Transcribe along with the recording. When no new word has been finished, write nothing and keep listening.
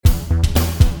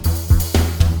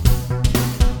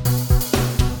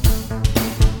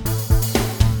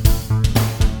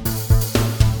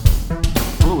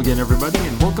everybody,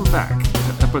 and welcome back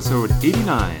to episode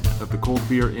 89 of the Cold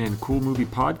Beer and Cool Movie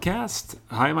Podcast.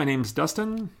 Hi, my name's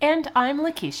Dustin. And I'm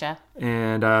Lakeisha.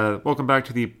 And welcome back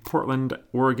to the Portland,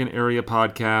 Oregon area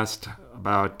podcast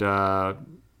about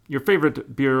your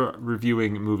favorite beer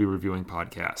reviewing, movie reviewing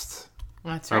podcasts.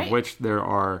 That's right. Of which there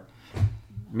are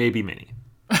maybe many.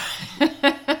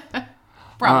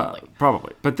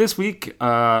 Probably. But this week,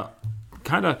 kind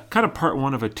of part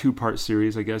one of a two-part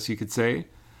series, I guess you could say.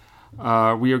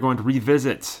 We are going to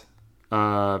revisit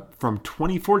from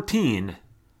 2014.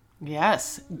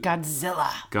 Yes,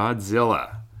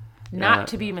 Godzilla. Not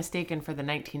to be mistaken for the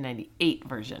 1998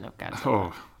 version of Godzilla.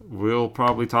 Oh, we'll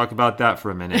probably talk about that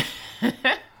for a minute.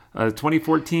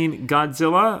 2014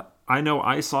 Godzilla. I know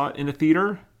I saw it in a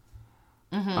theater.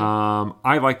 Mm-hmm.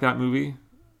 I like that movie.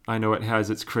 I know it has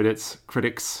its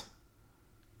critics.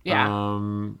 Yeah.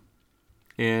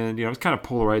 And, it's kind of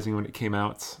polarizing when it came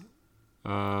out.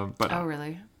 But oh,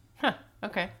 really? Huh.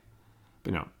 Okay.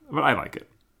 But I like it.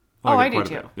 I do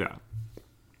too. Yeah.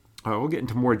 We'll get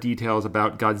into more details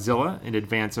about Godzilla in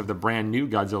advance of the brand new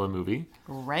Godzilla movie.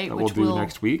 Right. That we'll do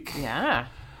next week. Yeah.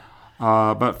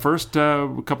 But first,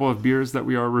 a couple of beers that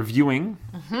we are reviewing.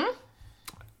 Mm-hmm.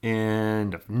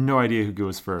 And I have no idea who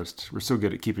goes first. We're so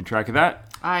good at keeping track of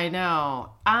that. I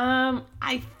know.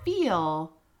 I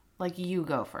feel like you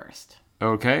go first.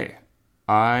 Okay.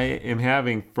 I am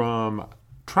having from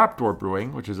Trapdoor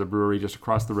Brewing, which is a brewery just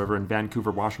across the river in Vancouver,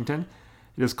 Washington.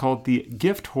 It is called the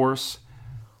Gift Horse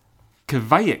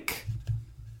Kveik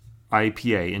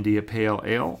IPA, India Pale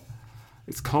Ale.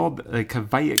 It's called a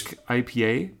Kveik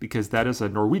IPA because that is a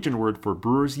Norwegian word for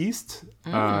brewer's yeast.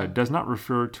 It does not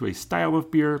refer to a style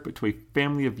of beer, but to a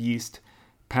family of yeast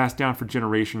passed down for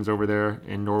generations over there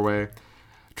in Norway.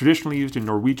 Traditionally used in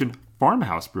Norwegian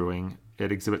farmhouse brewing,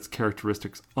 it exhibits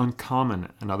characteristics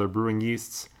uncommon in other brewing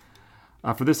yeasts.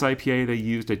 For this IPA, they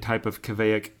used a type of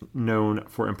Kveik known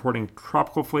for importing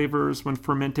tropical flavors when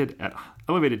fermented at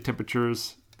elevated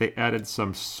temperatures. They added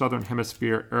some Southern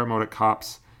Hemisphere aromatic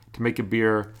hops to make a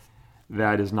beer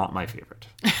that is not my favorite.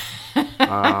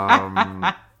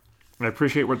 I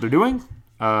appreciate what they're doing.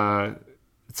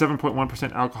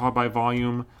 7.1% alcohol by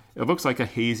volume. It looks like a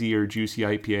hazy or juicy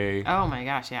IPA. Oh my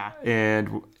gosh, yeah.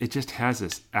 And it just has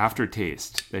this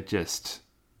aftertaste that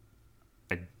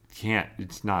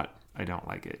I don't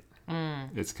like it.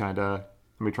 It's kind of,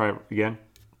 let me try it again.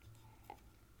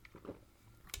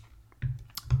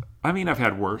 I mean, I've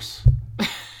had worse, if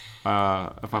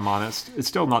I'm honest. It's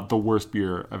still not the worst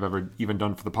beer I've ever even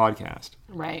done for the podcast.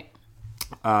 Right.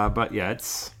 But yeah,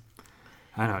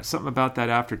 I don't know, something about that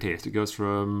aftertaste. It goes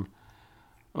from,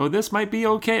 oh, this might be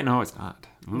okay. No, it's not.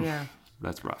 Oof, yeah.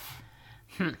 That's rough.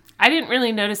 I didn't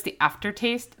really notice the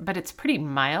aftertaste, but it's pretty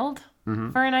mild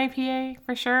for an IPA,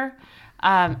 for sure.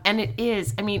 And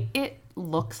it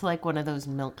looks like one of those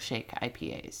milkshake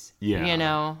IPAs.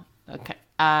 Yeah. Okay.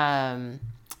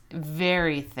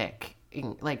 Very thick,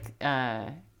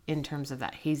 in terms of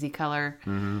that hazy color.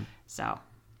 Mm-hmm. So,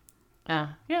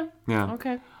 yeah.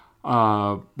 Okay.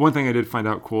 One thing I did find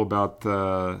out cool about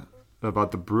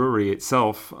the brewery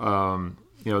itself,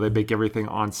 they bake everything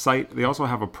on site. They also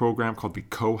have a program called the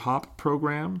Co-hop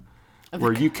program,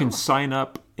 where you can sign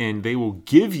up and they will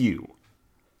give you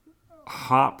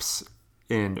hops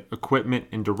and equipment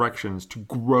and directions to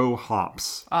grow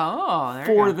hops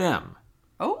for them.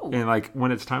 Oh. And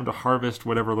when it's time to harvest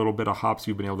whatever little bit of hops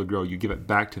you've been able to grow, you give it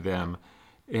back to them.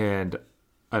 And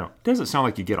it doesn't sound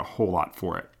like you get a whole lot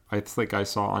for it. It's like I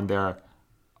saw on there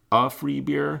a free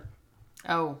beer.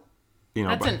 Oh.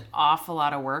 That's an awful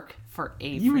lot of work for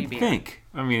a free beer. You would think.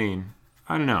 I mean,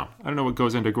 I don't know. I don't know what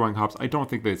goes into growing hops. I don't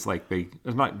think that it's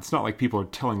not like people are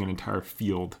tilling an entire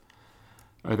field.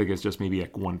 I think it's just maybe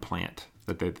one plant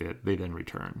that they then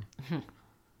return. Mm-hmm.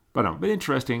 But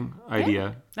interesting idea.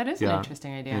 Yeah, that is an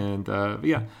interesting idea. And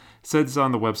it says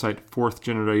on the website, 4th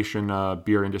generation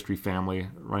beer industry family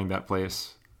running that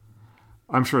place.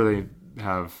 I'm sure they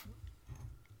have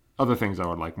other things I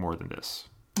would like more than this.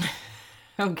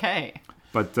 Okay.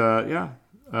 But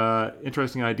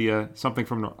interesting idea. Something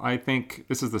from, I think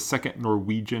this is the second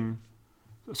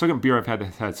beer I've had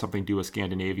that had something to do with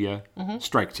Scandinavia. Mm-hmm.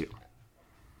 Strike 2.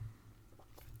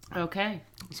 Okay.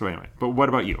 So anyway, but what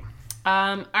about you?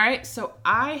 All right, so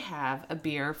I have a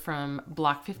beer from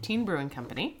Block 15 Brewing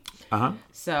Company. Uh-huh.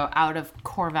 So out of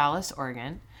Corvallis,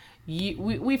 Oregon.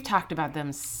 We've talked about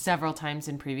them several times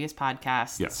in previous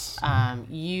podcasts. Yes.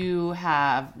 You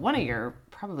have one of your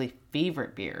probably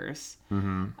favorite beers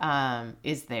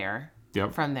is there.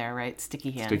 Yep. From there, right?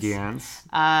 Sticky Hands. Sticky Hands.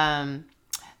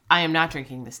 I am not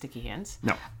drinking the Sticky Hands.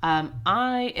 No.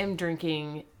 I am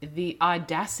drinking the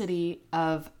Audacity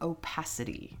of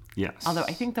Opacity. Yes. Although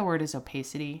I think the word is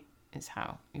opacity is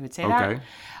how you would say Okay.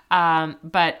 that.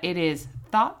 But it is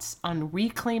Thoughts on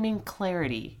Reclaiming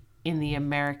Clarity in the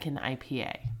American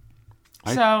IPA.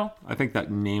 So I think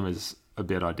that name is a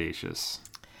bit audacious.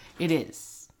 it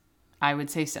is. I would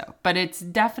say so. But it's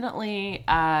definitely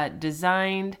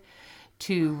designed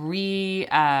to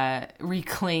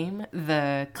reclaim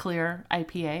the clear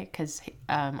IPA because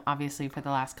obviously for the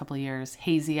last couple of years,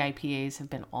 hazy IPAs have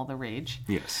been all the rage.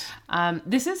 Yes.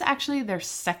 This is actually their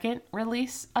second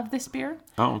release of this beer.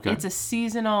 Oh, okay. It's a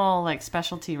seasonal, like,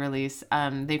 specialty release.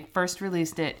 They first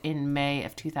released it in May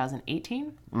of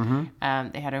 2018.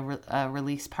 They had a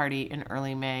release party in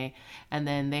early May, and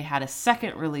then they had a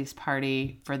second release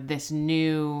party for this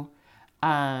new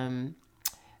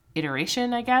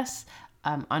iteration, I guess,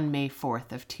 on May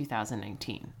 4th of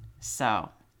 2019. So,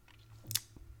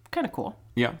 kind of cool.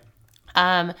 Yeah.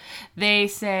 They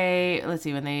say, let's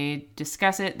see, when they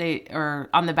discuss it, or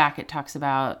on the back it talks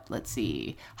about, let's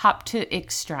see, hop to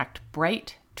extract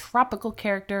bright, tropical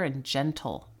character and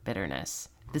gentle bitterness.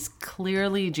 This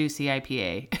clearly juicy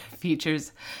IPA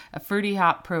features a fruity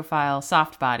hop profile,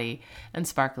 soft body, and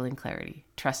sparkling clarity.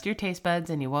 Trust your taste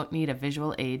buds and you won't need a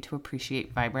visual aid to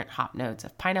appreciate vibrant hop notes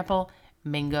of pineapple,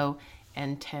 mango,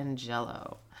 and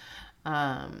Tangelo.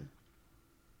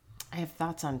 I have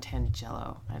thoughts on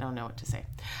Tangelo. I don't know what to say.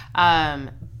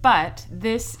 But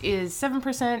this is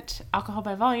 7% alcohol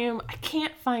by volume. I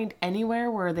can't find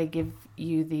anywhere where they give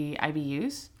you the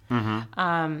IBUs.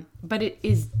 But it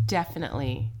is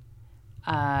definitely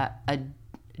a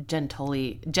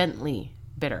gently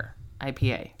bitter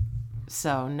IPA.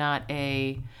 So not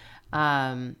it's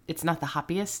not the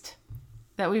hoppiest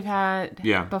that we've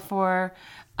had before.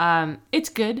 It's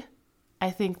good. I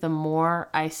think the more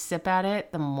I sip at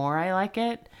it, the more I like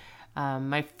it.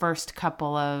 My first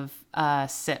couple of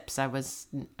sips, I was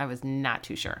not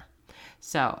too sure.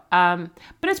 So, but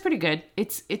it's pretty good.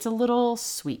 It's a little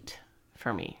sweet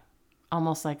for me,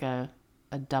 almost like a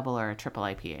double or a triple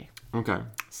IPA. Okay.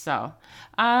 So,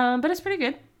 but it's pretty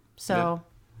good. So,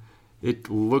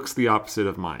 it looks the opposite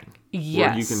of mine. Yes,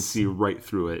 where you can see right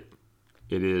through it.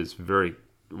 It is very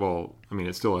well. I mean,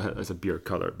 it still has a beer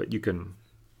color, but you can.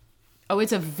 Oh,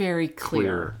 it's a very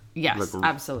clear. Yes, like,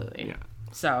 absolutely. Yeah.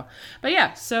 So, but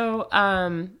yeah, so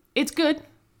it's good.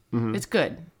 Mm-hmm. It's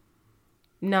good.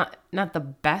 Not the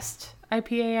best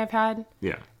IPA I've had.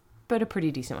 Yeah. But a pretty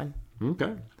decent one.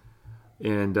 Okay.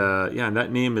 And and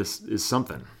that name is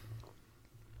something.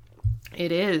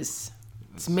 It is.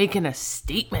 It's making a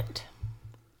statement.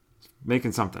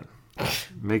 Making something.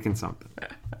 Making something.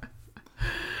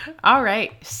 All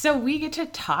right. So we get to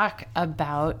talk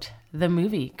about the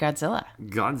movie Godzilla.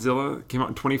 Godzilla came out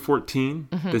in 2014,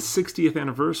 the 60th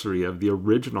anniversary of the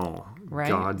original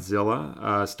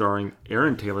Godzilla, starring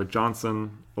Aaron Taylor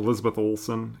Johnson, Elizabeth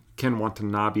Olsen, Ken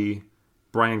Watanabe,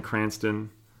 Bryan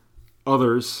Cranston,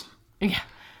 others. Yeah.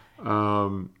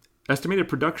 Estimated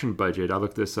production budget, I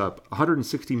looked this up,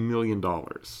 $160 million.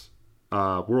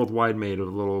 Worldwide made a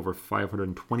little over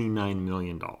 $529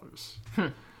 million.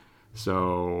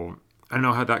 So I don't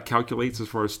know how that calculates as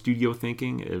far as studio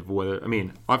thinking of whether, I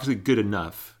mean, obviously good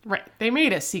enough. Right. They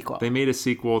made a sequel.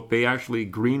 They actually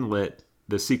greenlit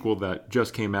the sequel that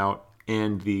just came out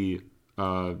and the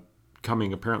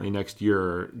coming apparently next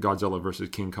year Godzilla versus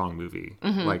King Kong movie,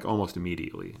 like almost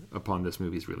immediately upon this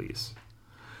movie's release.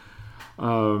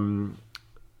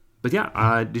 But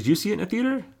yeah, did you see it in a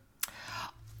theater?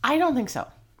 I don't think so.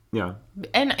 Yeah.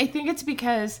 And I think it's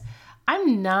because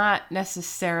I'm not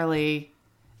necessarily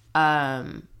a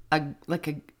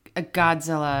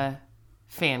Godzilla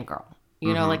fangirl.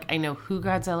 You know, like I know who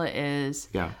Godzilla is.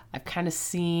 Yeah. I've kind of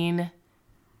seen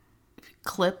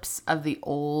clips of the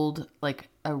old, like,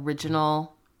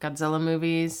 original Godzilla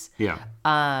movies. Yeah.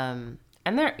 And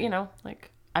they're, you know,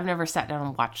 like, I've never sat down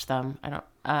and watched them. I don't.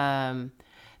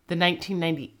 The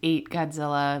 1998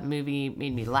 Godzilla movie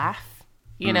made me laugh.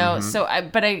 You know, so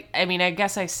I mean, I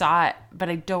guess I saw it, but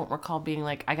I don't recall being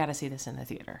like, I got to see this in the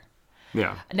theater.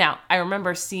 Yeah. Now, I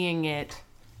remember seeing it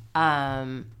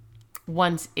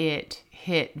once it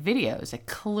hit videos. I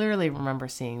clearly remember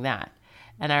seeing that.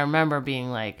 And I remember being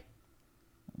like,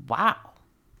 wow,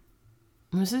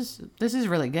 this is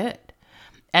really good.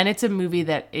 And it's a movie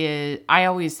that I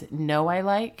always know I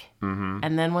like.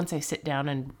 And then once I sit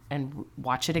down and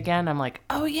watch it again, I'm like,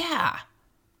 oh yeah,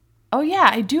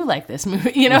 I do like this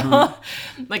movie. You know,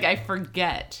 like I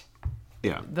forget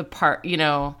the part, you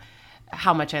know,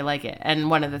 how much I like it. And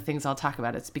one of the things I'll talk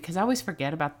about is because I always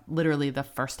forget about literally the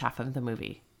first half of the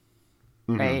movie.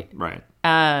 Right. Right.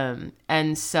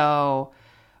 And so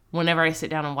whenever I sit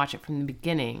down and watch it from the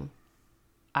beginning,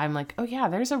 I'm like, oh yeah,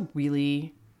 there's a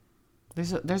really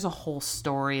there's a whole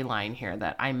storyline here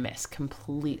that I miss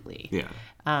completely. Yeah.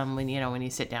 When you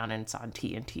sit down and it's on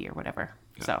TNT or whatever.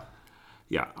 Yeah. So.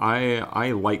 Yeah,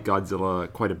 I like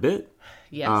Godzilla quite a bit.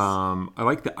 Yes. I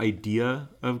like the idea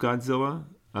of Godzilla.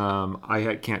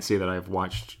 I can't say that I've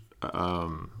watched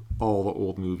all the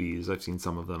old movies. I've seen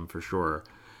some of them for sure.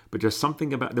 But just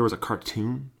something about... There was a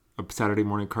cartoon, a Saturday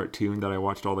morning cartoon that I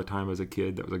watched all the time as a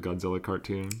kid. That was a Godzilla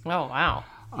cartoon. Oh, wow.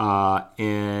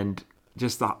 And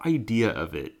just the idea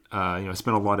of it. I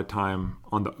spent a lot of time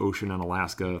on the ocean in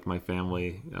Alaska with my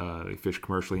family. We fished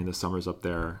commercially in the summers up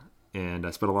there. And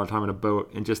I spent a lot of time in a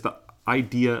boat. And just the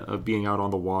idea of being out on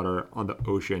the water, on the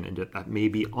ocean, and that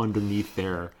maybe underneath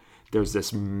there's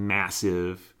this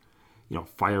massive,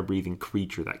 fire-breathing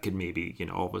creature that could maybe,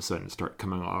 all of a sudden start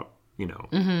coming out,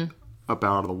 up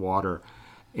out of the water.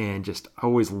 And just I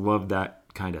always loved that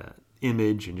kind of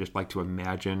image and just like to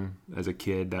imagine as a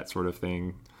kid, that sort of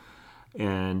thing.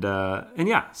 And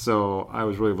yeah, so I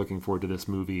was really looking forward to this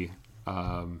movie,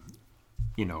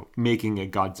 making a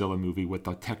Godzilla movie with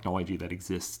the technology that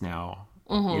exists now,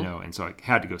 and so I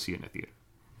had to go see it in the theater.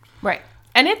 Right.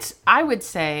 And I would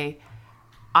say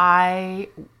I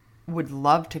would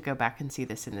love to go back and see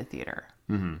this in the theater.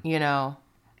 Mm-hmm.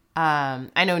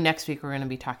 I know next week we're going to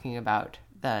be talking about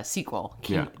the sequel,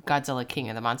 Godzilla King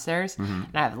of the Monsters. Mm-hmm.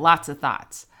 And I have lots of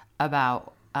thoughts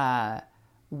about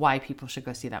why people should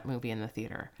go see that movie in the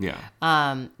theater. Yeah.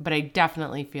 But I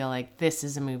definitely feel like this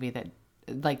is a movie that,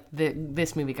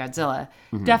 this movie Godzilla,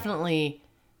 definitely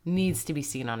needs to be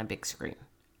seen on a big screen.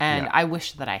 And I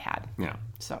wish that I had. Yeah.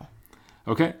 So.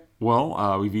 Okay.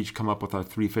 Well, we've each come up with our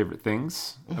 3 favorite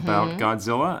things about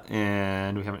Godzilla,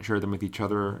 and we haven't shared them with each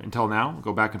other until now. We'll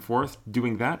go back and forth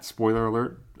doing that. Spoiler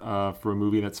alert for a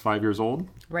movie that's 5 years old.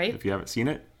 Right. If you haven't seen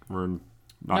it,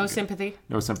 no sympathy.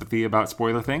 No sympathy about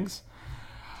spoiler things.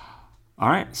 All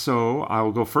right, so I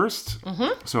will go first.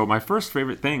 Mm-hmm. So my first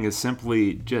favorite thing is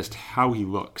simply just how he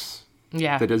looks.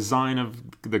 Yeah. The design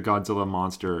of the Godzilla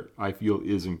monster, I feel,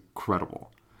 is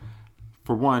incredible.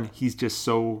 For one, he's just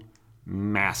so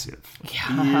massive.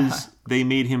 Yeah. They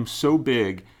made him so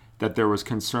big that there was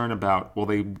concern about,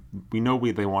 we know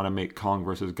they want to make Kong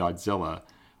versus Godzilla.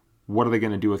 What are they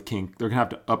going to do with King? They're going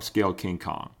to have to upscale King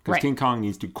Kong. Because King Kong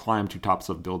needs to climb to tops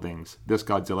of buildings. This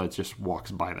Godzilla just walks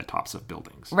by the tops of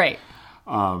buildings. Right.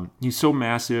 He's so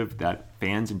massive that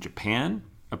fans in Japan,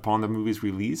 upon the movie's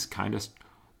release,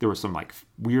 there was some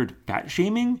weird fat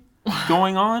shaming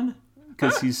going on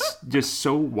because he's just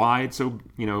so wide, so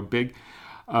big.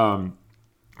 And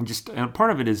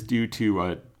part of it is due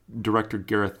to director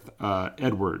Gareth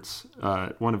Edwards.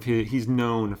 He's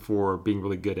known for being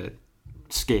really good at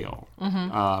scale,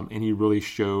 and he really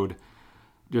showed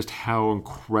just how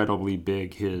incredibly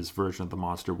big his version of the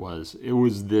monster was. It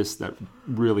was this that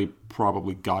really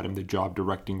probably got him the job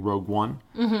directing Rogue One.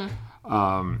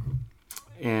 Mm-hmm.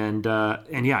 And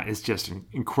yeah, it's just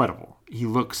incredible. He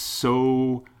looks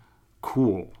so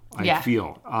cool, I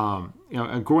feel.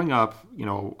 And growing up,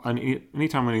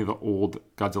 anytime any of the old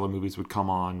Godzilla movies would come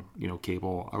on,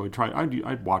 cable,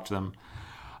 I'd watch them.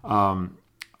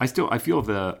 I feel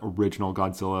the original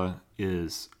Godzilla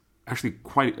is actually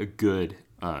quite a good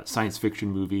science fiction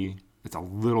movie. It's a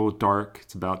little dark.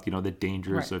 It's about, the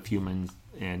dangers of humans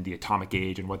and the atomic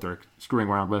age and what they're screwing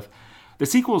around with. The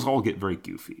sequels all get very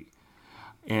goofy.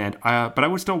 But I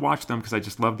would still watch them because I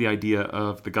just love the idea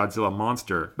of the Godzilla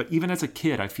monster. But even as a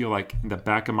kid, I feel like in the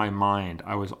back of my mind,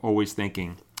 I was always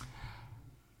thinking,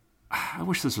 I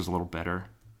wish this was a little better.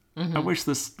 Mm-hmm. I wish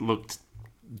this looked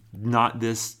not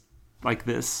this like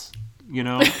this.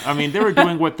 I mean, they were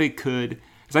doing what they could.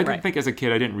 Because I didn't think as a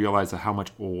kid, I didn't realize how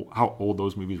old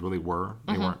those movies really were.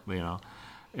 They weren't,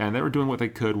 and they were doing what they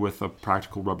could with a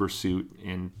practical rubber suit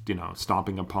and,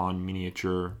 stomping upon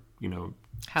miniature,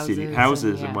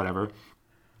 houses and whatever.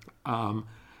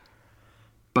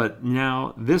 But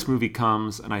now this movie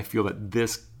comes, and I feel that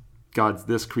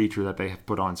this creature that they have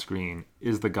put on screen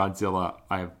is the Godzilla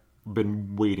I've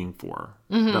been waiting for,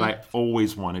 that I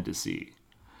always wanted to see.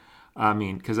 I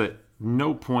mean, because at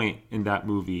no point in that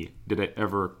movie did it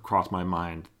ever cross my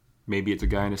mind, maybe it's a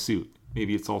guy in a suit,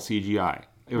 maybe it's all CGI.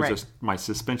 It was just, my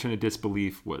suspension of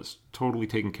disbelief was totally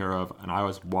taken care of, and I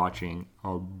was watching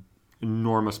an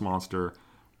enormous monster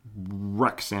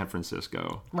wreck San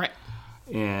Francisco. Right.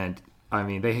 And, I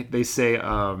mean, they say,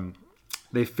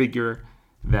 they figure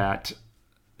that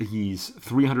he's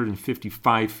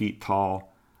 355 feet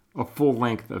tall, a full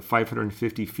length of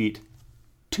 550 feet,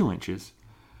 2 inches,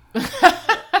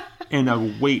 and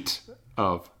a weight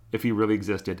of, if he really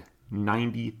existed,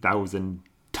 90,000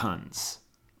 tons.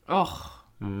 Oh.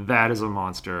 That is a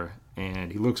monster,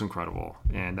 and he looks incredible.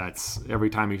 And that's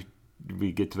every time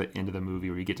we get to the end of the movie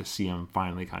where you get to see him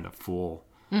finally kind of full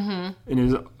in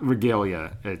his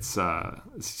regalia. It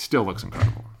still looks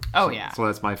incredible. Oh, yeah. So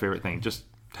that's my favorite thing, just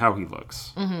how he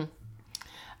looks.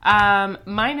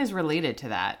 Mine is related to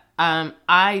that.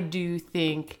 I do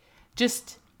think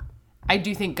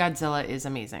Godzilla is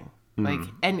amazing.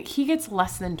 And he gets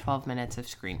less than 12 minutes of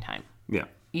screen time. Yeah.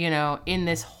 In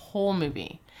this whole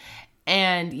movie.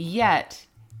 And yet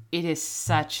it is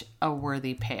such a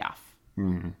worthy payoff.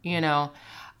 When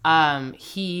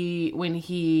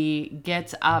he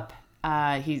gets up,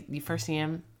 you first see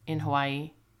him in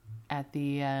Hawaii at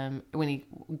the when he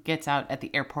gets out at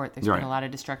the airport. There's been a lot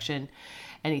of destruction,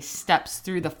 and he steps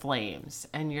through the flames,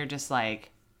 and you're just like,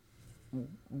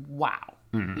 wow.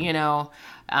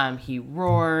 He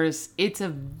roars. It's a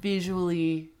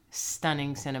visually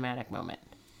stunning cinematic moment.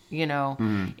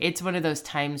 It's one of those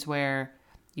times where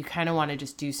you kind of want to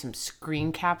just do some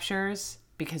screen captures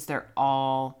because they're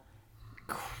all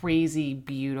crazy,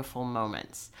 beautiful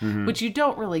moments, which you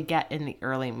don't really get in the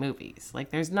early movies. Like,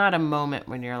 there's not a moment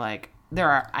when you're like, there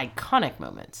are iconic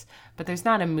moments, but there's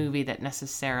not a movie that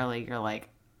necessarily you're like,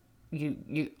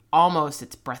 you almost,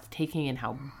 it's breathtaking in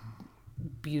how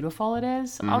beautiful it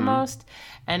is almost.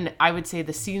 And I would say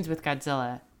the scenes with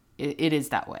Godzilla, it is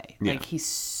that way. Yeah. Like, he's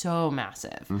so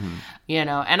massive,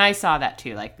 and I saw that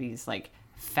too, like these like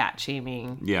fat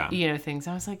shaming, things.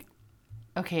 I was like,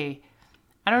 okay,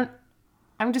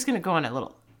 I'm just going to go on a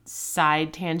little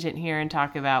side tangent here and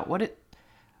talk about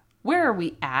where are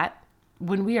we at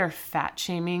when we are fat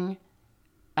shaming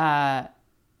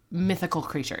mythical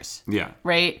creatures. Yeah.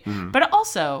 Right? But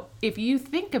also, if you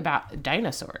think about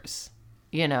dinosaurs,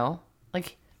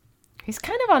 like, he's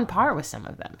kind of on par with some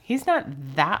of them. He's not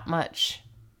that much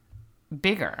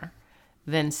bigger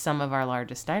than some of our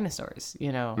largest dinosaurs,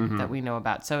 that we know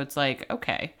about. So it's like,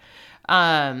 okay,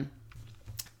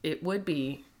 it would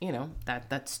be,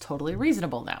 that's totally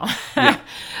reasonable now. Yeah.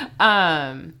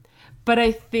 But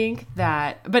I think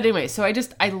but anyway, so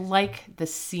I like the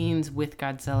scenes with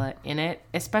Godzilla in it,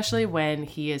 especially when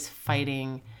he is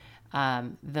fighting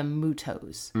the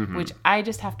Mutos, which I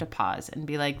just have to pause and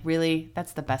be like, really?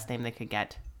 That's the best name they could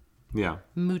get. Yeah.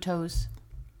 Mutos.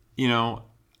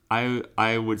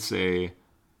 I would say,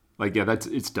 like, yeah,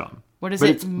 it's dumb. What is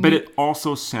it? But it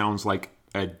also sounds like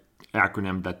an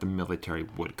acronym that the military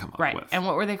would come up with. Right. And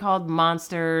what were they called?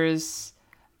 Monsters.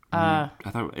 I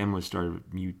thought M was started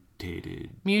with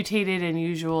mutated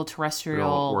unusual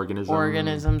terrestrial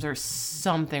organisms or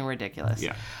something ridiculous.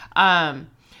 Yeah.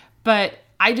 But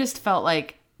I just felt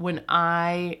like when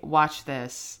I watched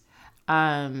this,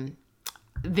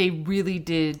 they really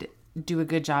did do a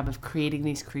good job of creating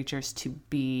these creatures to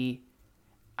be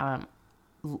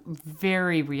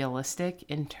very realistic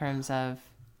in terms of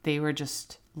they were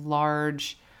just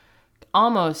large,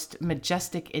 almost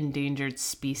majestic endangered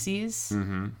species,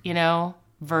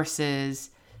 versus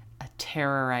a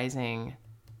terrorizing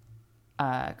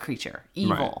creature,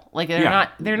 evil. Right. Like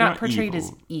they're not portrayed evil.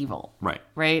 As evil. Right.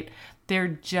 Right? They're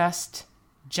just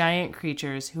giant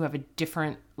creatures who have a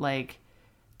different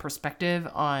perspective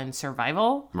on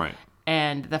survival. Right.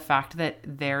 And the fact that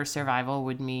their survival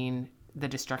would mean the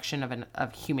destruction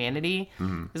of humanity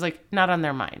is not on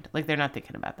their mind. Like, they're not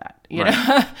thinking about that, you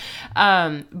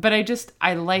know? But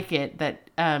I like it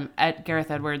that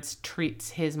Gareth Edwards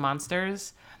treats his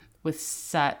monsters with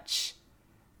such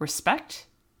respect,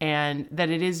 and that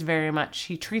it is very much,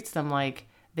 he treats them like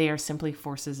they are simply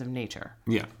forces of nature.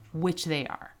 Yeah. Which they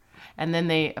are. And then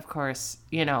they, of course,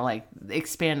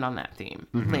 expand on that theme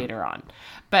later on.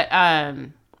 But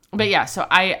yeah, so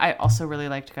I also really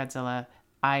liked Godzilla.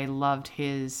 I loved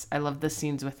the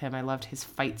scenes with him. I loved his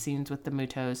fight scenes with the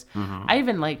Mutos. I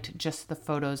even liked just the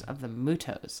photos of the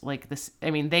Mutos. Like this,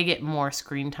 I mean, they get more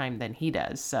screen time than he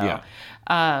does. So, yeah.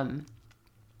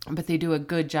 But they do a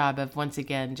good job of, once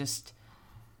again, just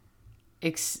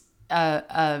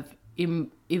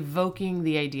evoking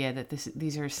the idea that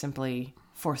these are simply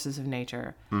forces of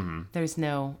nature. There's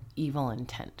no evil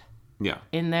intent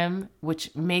in them,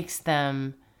 which makes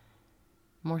them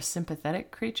more sympathetic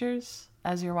creatures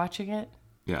as you're watching it.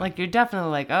 Yeah. Like, you're definitely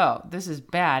like, oh, this is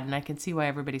bad, and I can see why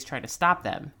everybody's trying to stop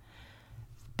them.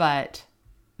 But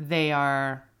they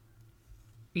are,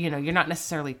 you're not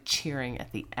necessarily cheering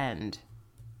at the end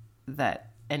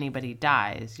that anybody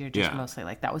dies. You're just mostly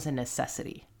like, that was a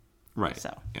necessity. Right.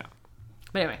 So, yeah.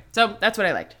 But anyway, so that's what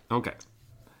I liked. Okay.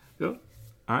 Good.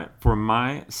 All right. For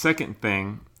my second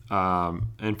thing,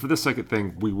 and for this second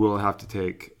thing, we will have to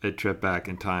take a trip back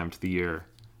in time to the year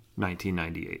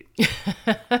 1998.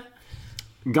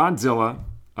 Godzilla,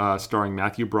 starring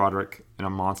Matthew Broderick, and a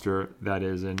monster that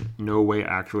is in no way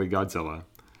actually Godzilla.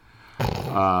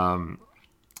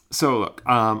 So look,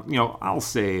 I'll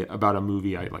say about a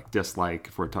movie I like dislike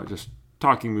if we're just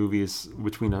talking movies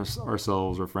between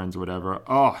ourselves or friends or whatever.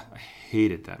 Oh, I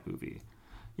hated that movie.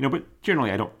 But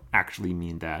generally I don't actually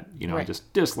mean that. I Right.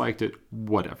 just disliked it,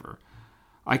 whatever.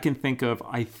 I can think of,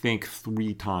 I think,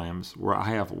 3 times where I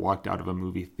have walked out of a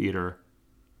movie theater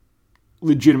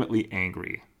legitimately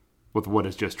angry with what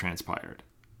has just transpired.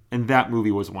 And that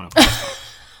movie was one of them.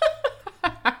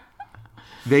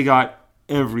 They got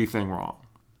everything wrong.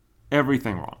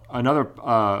 Everything wrong. Another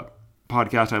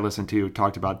podcast I listened to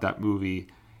talked about that movie,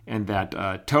 and that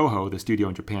Toho, the studio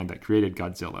in Japan that created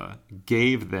Godzilla,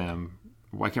 gave them,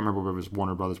 I can't remember whether it was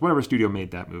Warner Brothers, whatever studio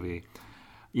made that movie,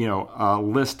 a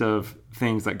list of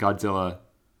things that Godzilla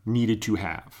needed to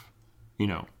have,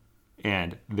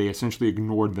 and they essentially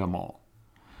ignored them all.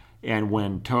 And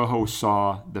when Toho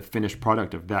saw the finished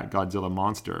product of that Godzilla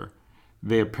monster,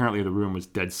 the room was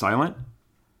dead silent,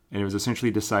 and it was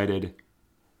essentially decided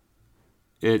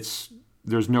there's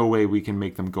no way we can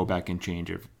make them go back and change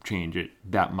it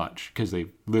that much, because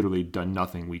they've literally done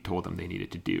nothing we told them they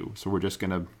needed to do. So we're just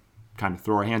going to kind of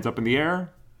throw our hands up in the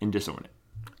air and disown it.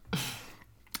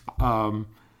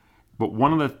 But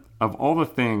one of all the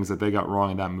things that they got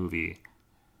wrong in that movie,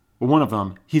 well, one of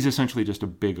them, he's essentially just a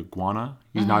big iguana.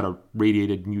 He's not a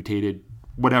radiated, mutated,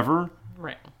 whatever.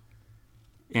 Right.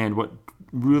 And what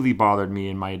really bothered me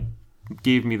and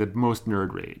gave me the most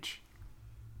nerd rage,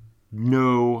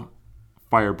 no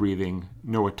fire breathing,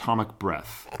 no atomic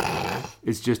breath.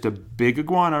 It's just a big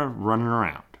iguana running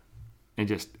around. And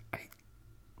just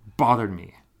bothered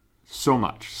me so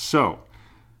much. So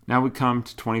now we come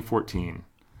to 2014.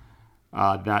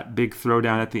 That big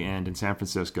throwdown at the end in San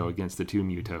Francisco against the 2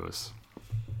 Mutos.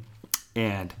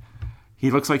 And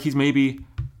he looks like he's maybe,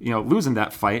 losing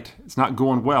that fight. It's not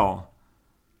going well.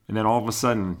 And then all of a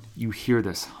sudden, you hear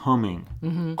this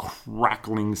humming,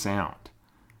 crackling sound.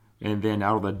 And then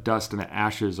out of the dust and the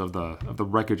ashes of the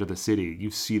wreckage of the city,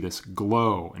 you see this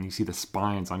glow, and you see the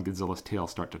spines on Godzilla's tail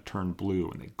start to turn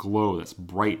blue, and they glow this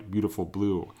bright, beautiful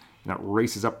blue. And it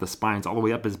races up the spines all the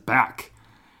way up his back.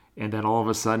 And then all of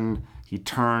a sudden, he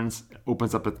turns,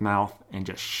 opens up his mouth, and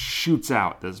just shoots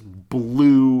out this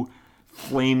blue,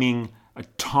 flaming,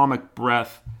 atomic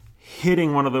breath,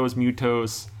 hitting one of those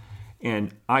Mutos.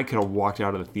 And I could have walked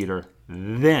out of the theater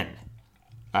then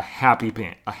a happy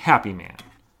man.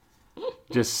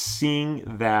 Just seeing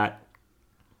that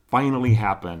finally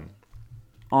happen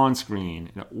on screen,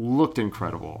 and it looked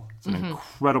incredible. It's an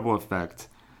incredible effect.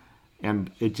 And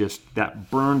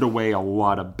that burned away a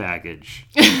lot of baggage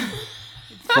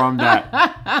from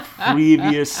that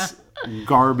previous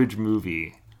garbage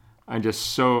movie. I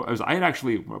had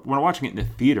actually, when I'm watching it in the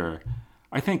theater,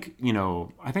 I think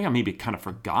I maybe kind of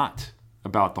forgot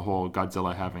about the whole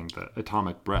Godzilla having the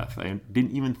atomic breath. I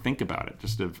didn't even think about it,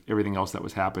 just of everything else that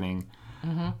was happening.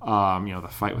 The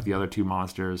fight with the other 2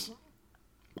 monsters.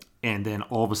 And then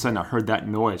all of a sudden I heard that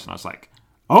noise, and I was like,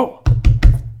 oh,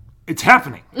 it's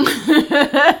happening.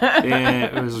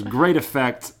 And it was a great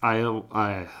effect. I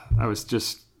was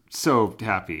just so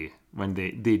happy when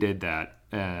they did that,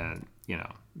 and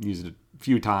used it a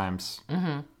few times.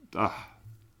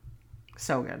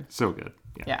 So good. So good.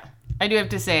 Yeah. I do have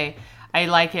to say, I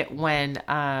like it when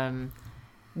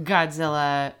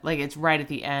Godzilla, like, it's right at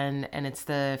the end, and it's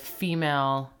the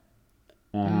female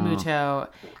Muto,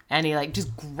 and he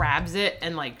just grabs it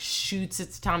and shoots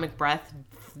its atomic breath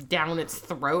down its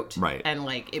throat, right? And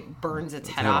it burns its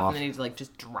head off, and then he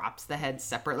just drops the head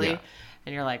separately,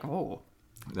 and you're like, oh,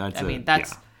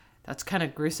 that's kind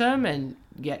of gruesome and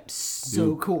yet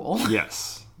so cool.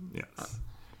 Yes.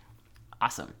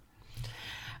 Awesome.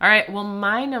 All right, well,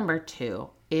 my number 2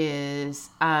 is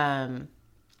the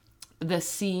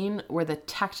scene where the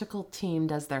tactical team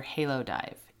does their halo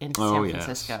dive in San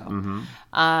Francisco.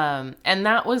 And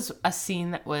that was a scene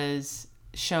that was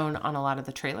shown on a lot of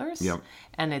the trailers. Yep.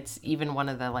 And it's even one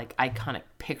of the iconic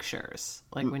pictures,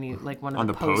 when you one of on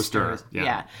the posters. Poster.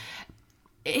 Yeah.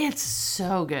 It's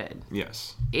so good.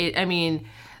 Yes.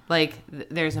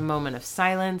 There's a moment of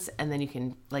silence, and then you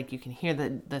can hear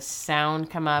the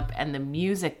sound come up, and the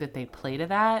music that they play to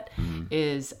that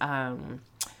is Giorgi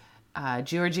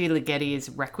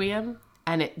Ligeti's Requiem,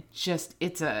 and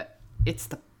it's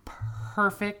the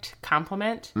perfect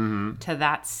complement to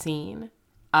that scene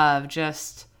of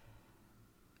just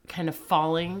kind of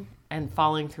falling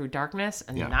through darkness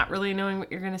and not really knowing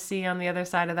what you're going to see on the other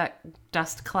side of that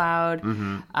dust cloud.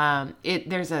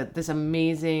 There's this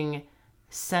amazing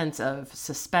sense of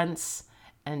suspense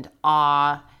and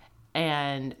awe,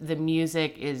 and the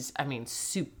music is,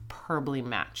 superbly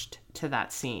matched to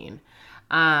that scene.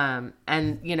 And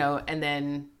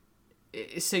then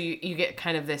so you get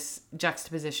kind of this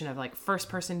juxtaposition of like first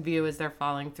person view as they're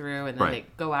falling through, and then they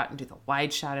go out and do the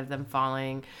wide shot of them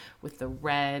falling with the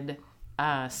red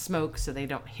smoke so they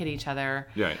don't hit each other.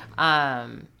 Right.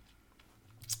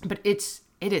 But it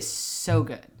is so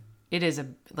good. It is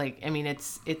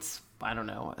it's I don't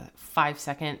know, a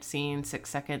 5-second scene,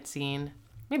 6-second scene,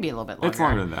 maybe a little bit longer. It's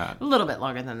longer than that. A little bit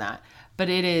longer than that. But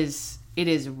it is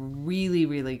really,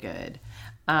 really good.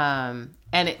 And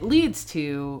it leads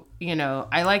to,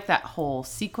 I like that whole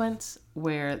sequence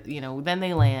where, then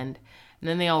they land and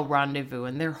then they all rendezvous,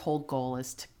 and their whole goal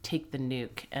is to take the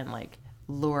nuke and like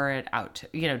lure it out,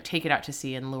 take it out to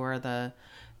sea and lure the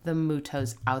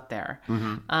Mutos out there.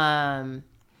 Mm-hmm.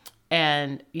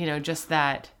 And, just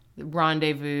that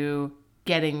rendezvous,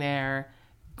 getting there,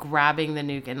 grabbing the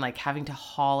nuke and like having to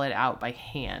haul it out by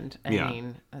hand. I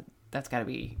mean, that's got to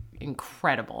be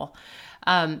incredible.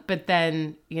 But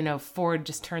then, Ford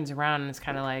just turns around and is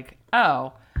kind of like,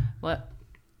 oh, what?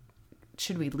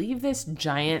 Should we leave this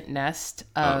giant nest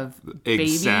of baby?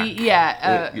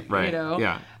 Yeah.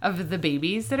 Of the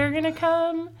babies that are going to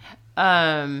come.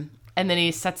 And then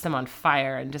he sets them on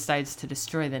fire and decides to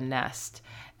destroy the nest.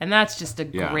 And that's just a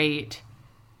great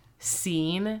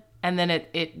scene. And then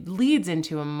it leads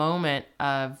into a moment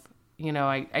of,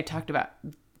 I talked about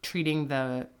treating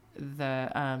the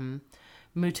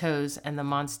Mutos and the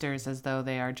monsters as though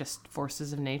they are just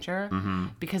forces of nature,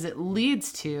 because it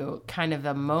leads to kind of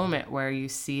the moment where you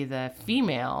see the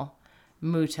female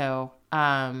Muto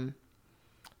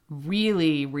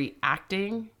really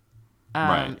reacting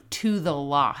to the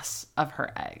loss of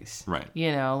her eggs. Right.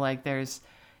 Like there's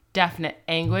definite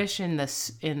anguish in the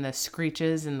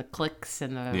screeches and the clicks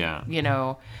and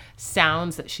the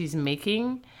sounds that she's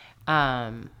making.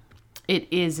 It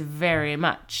is very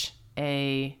much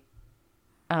a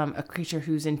creature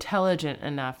who's intelligent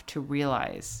enough to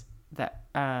realize that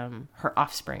her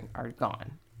offspring are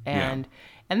gone, and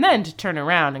then to turn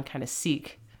around and kind of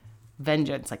seek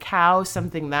vengeance. Like how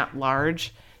something that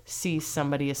large sees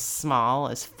somebody as small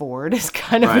as Ford is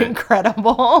kind of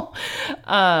incredible.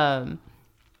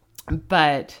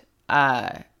 But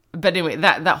anyway,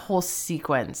 that whole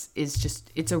sequence is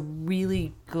just, it's a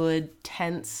really good,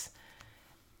 tense,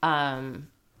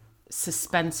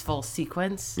 suspenseful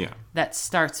sequence that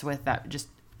starts with that just,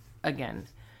 again,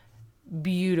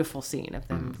 beautiful scene of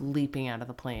them leaping out of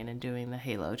the plane and doing the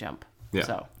halo jump. Yeah.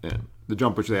 So. And the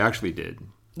jump, which they actually did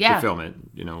to film it,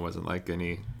 wasn't like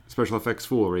any special effects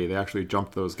foolery. They actually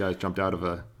those guys jumped out of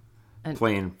a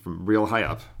plane from real high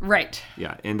up. Right.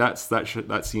 Yeah. And that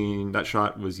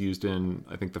shot was used in,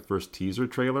 I think, the first teaser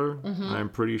trailer, I'm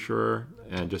pretty sure.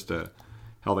 And just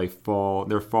how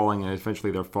they're falling, and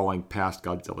eventually they're falling past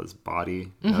Godzilla's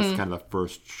body. And that's kind of the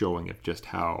first showing of just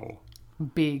how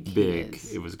big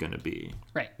it was going to be.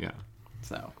 Right. Yeah.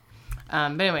 So,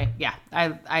 but anyway,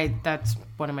 I that's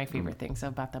one of my favorite things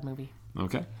about that movie.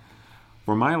 Okay.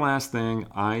 For my last thing,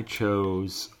 I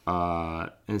chose,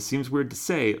 and it seems weird to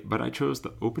say, but I chose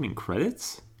the opening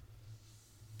credits.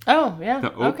 Oh, yeah.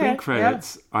 The opening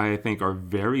credits, I think, are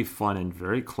very fun and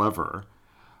very clever.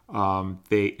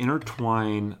 They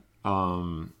intertwine,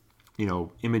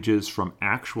 images from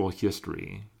actual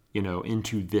history,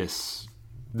 into this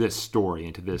story,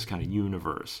 into this kind of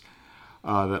universe.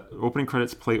 The opening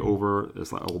credits play over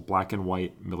this old black and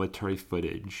white military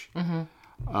footage.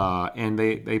 And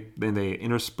they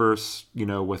intersperse,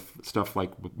 with stuff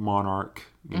like with Monarch,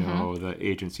 the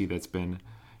agency that's been,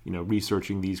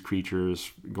 researching these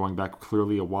creatures going back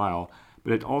clearly a while.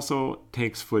 But it also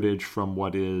takes footage from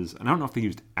what is, and I don't know if they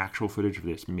used actual footage or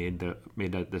they just made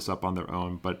this up on their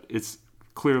own, but it's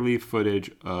clearly footage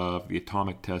of the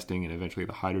atomic testing and eventually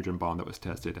the hydrogen bomb that was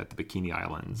tested at the Bikini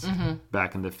Islands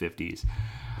back in the 50s.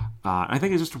 I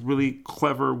think it's just a really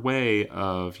clever way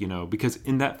of, because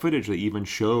in that footage they even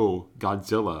show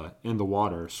Godzilla in the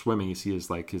water swimming. You see the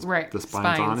spines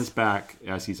on his back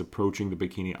as he's approaching the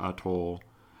Bikini Atoll,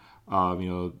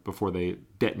 before they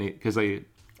detonate, because they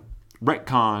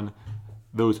retcon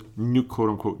those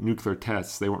quote unquote nuclear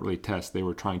tests. They weren't really tests; they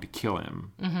were trying to kill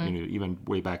him. Even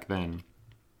way back then.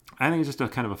 I think it's just a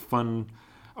kind of a fun.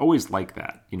 Always like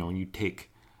that, when you take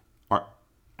our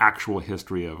actual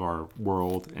history of our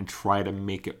world and try to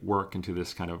make it work into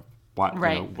this kind of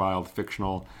wild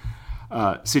fictional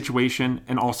situation,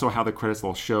 and also how the credits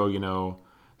will show,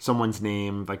 someone's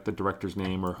name, like the director's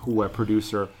name or a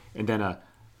producer, and then a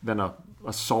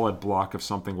solid block of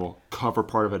something will cover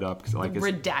part of it up because it's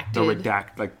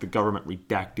redacted. Like the government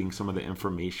redacting some of the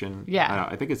information. Yeah,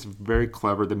 I think it's very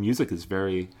clever. The music is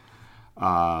very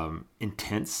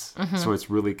intense, so it's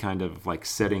really kind of like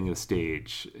setting the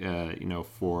stage,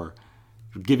 for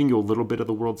giving you a little bit of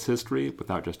the world's history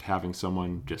without just having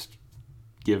someone just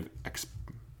give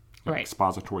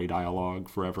expository dialogue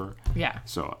forever. Yeah.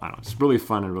 So I don't know. It's really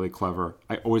fun and really clever.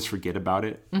 I always forget about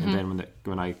it, and then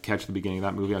when I catch the beginning of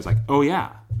that movie, I was like, oh yeah,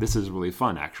 this is really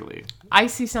fun actually. I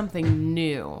see something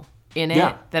new in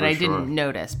it that I didn't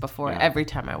notice before every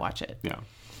time I watch it. Yeah.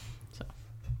 So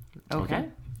okay.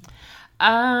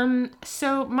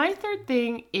 So my third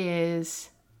thing is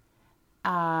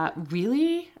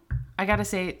really, I gotta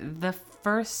say, the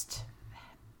first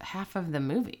half of the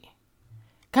movie,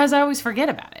 because I always forget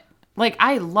about it. Like,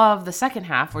 I love the second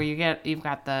half where you've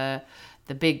got the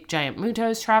big giant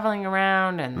mutos traveling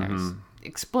around, and there's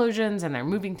explosions, and they're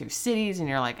moving through cities, and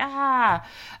you're like, and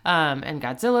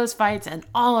Godzilla's fights, and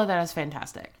all of that is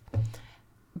fantastic.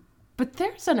 But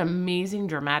there's an amazing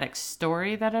dramatic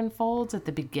story that unfolds at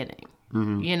the beginning.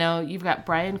 You know, you've got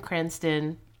Bryan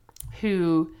Cranston,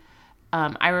 who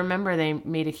I remember they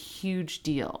made a huge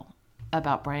deal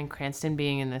about Bryan Cranston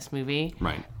being in this movie.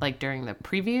 Right. Like during the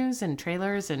previews and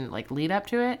trailers and like lead up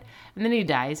to it. And then he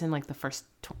dies in like the first,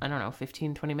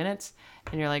 15, 20 minutes.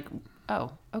 And you're like,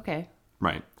 oh, okay.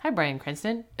 Right. Hi, Bryan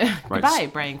Cranston. Right. Goodbye,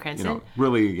 Bryan Cranston. You know,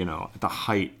 really, at the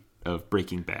height of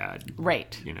Breaking Bad.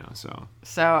 Right.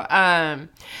 So,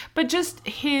 but just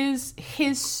his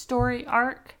story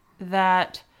arc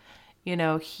that,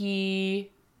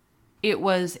 it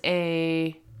was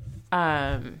a,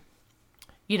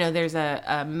 there's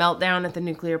a meltdown at the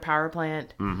nuclear power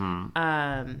plant.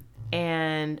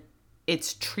 And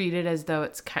it's treated as though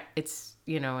it's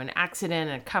an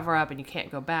accident and a cover up and you can't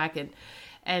go back,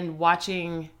 and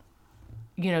watching,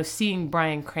 seeing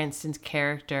Bryan Cranston's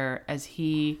character as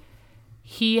he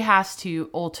has to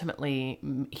ultimately,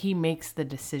 he makes the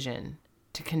decision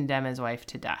to condemn his wife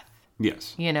to death.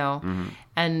 Yes.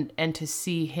 And to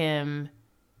see him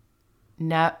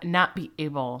not be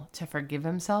able to forgive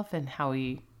himself, and how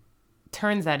he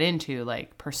turns that into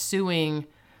like pursuing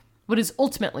what is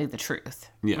ultimately the truth.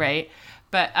 Yeah. Right.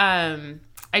 But I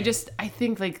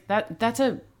think like that's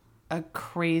a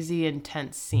crazy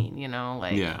intense scene,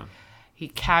 he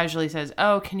casually says,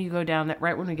 oh, can you go down that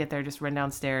right when we get there, just run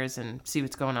downstairs and see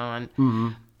what's going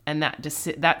on. And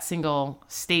that single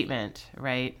statement,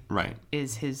 right,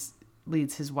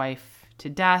 leads his wife to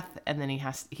death, and then he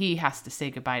has to say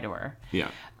goodbye to her.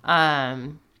 Yeah.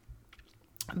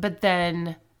 But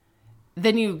then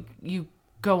you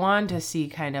go on to see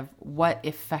kind of what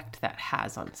effect that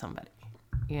has on somebody.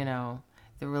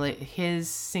 His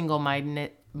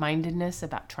single-mindedness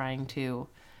about trying to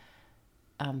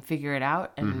figure it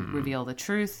out and reveal the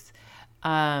truth,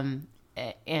 and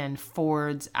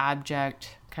Ford's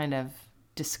abject kind of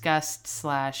disgust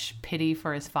 / pity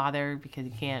for his father because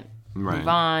he can't move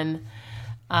on.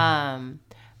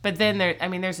 But then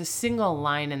there's a single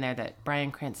line in there that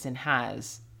Bryan Cranston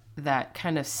has that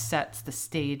kind of sets the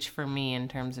stage for me in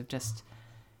terms of just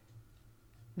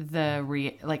how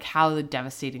the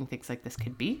devastating things like this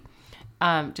could be.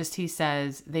 He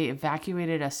says, they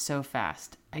evacuated us so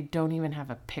fast, I don't even have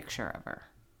a picture of her.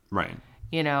 Right.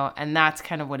 And that's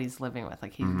kind of what he's living with.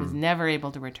 Like, he was never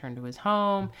able to return to his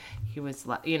home. He was,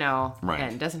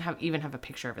 and doesn't even have a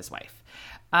picture of his wife.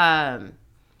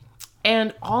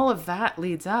 And all of that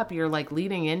leads up. You're like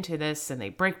leading into this, and they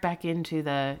break back into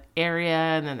the area,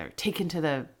 and then they're taken to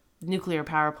the nuclear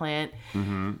power plant.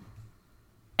 And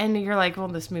you're like, well,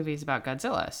 this movie is about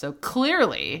Godzilla. So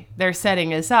clearly they're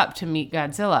setting us up to meet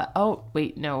Godzilla. Oh,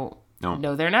 wait, no,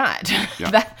 they're not.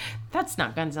 Yeah. That's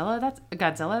not Godzilla. That's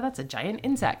Godzilla. That's a giant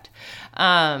insect.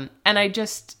 And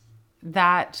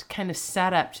that kind of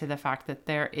set up to the fact that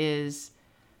there is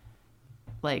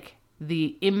like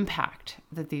the impact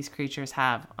that these creatures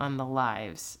have on the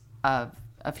lives of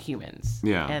humans.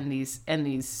 Yeah. And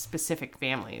these specific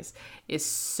families is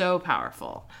so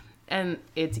powerful. And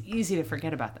it's easy to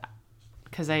forget about that,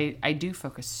 because I do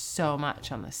focus so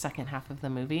much on the second half of the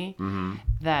movie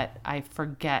that I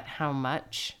forget how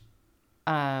much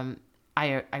I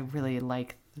really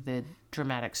like the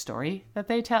dramatic story that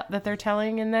they're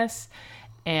telling in this,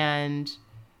 and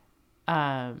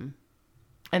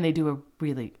they do a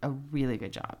really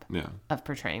good job of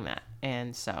portraying that.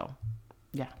 And so,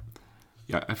 yeah.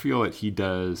 Yeah, I feel that he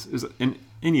does. In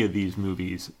any of these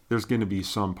movies, there's going to be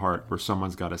some part where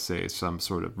someone's got to say some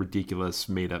sort of ridiculous,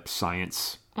 made-up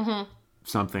science,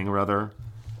 something or other.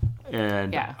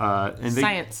 And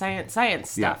science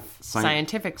stuff. Yeah,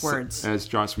 scientific words. As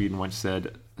Joss Whedon once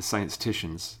said,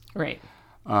 scienticians. Right.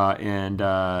 And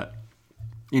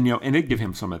they give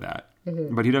him some of that.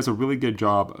 But he does a really good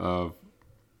job of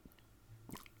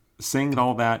saying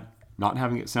all that, not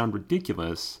having it sound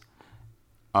ridiculous,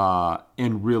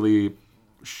 and really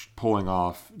pulling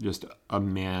off just a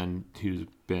man who's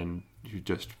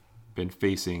just been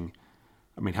facing,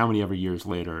 I mean, how many ever years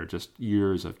later, just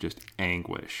years of just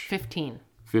anguish. 15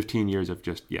 years of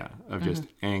just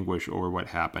anguish over what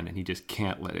happened, and he just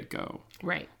can't let it go.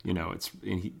 Right.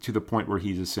 To the point where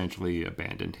he's essentially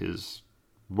abandoned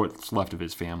what's left of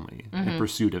his family in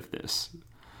pursuit of this.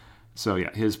 So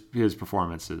yeah, his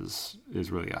performance is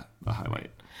really a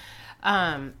highlight.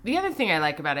 The other thing I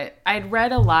like about it, I'd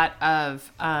read a lot of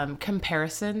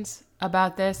comparisons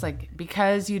about this, like,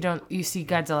 because you see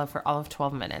Godzilla for all of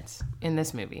 12 minutes in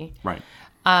this movie. Right.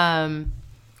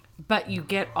 But you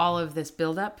get all of this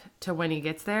buildup to when he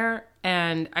gets there.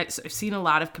 And I've seen a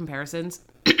lot of comparisons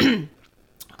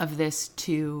of this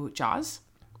to Jaws.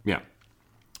 Yeah.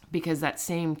 Because that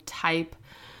same type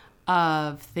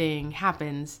of thing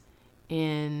happens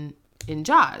in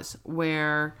Jaws,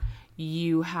 where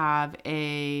you have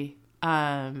a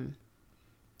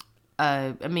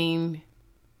main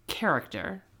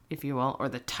character, if you will, or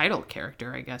the title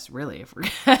character, I guess, really, if we're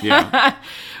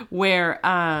where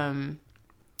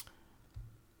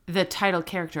the title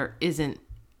character isn't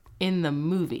in the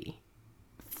movie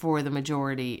for the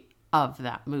majority of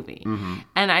that movie. Mm-hmm.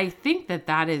 And I think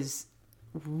that is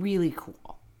really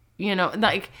cool.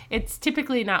 Like, it's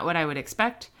typically not what I would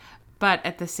expect, but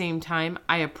at the same time,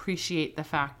 I appreciate the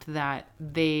fact that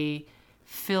they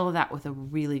fill that with a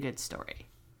really good story.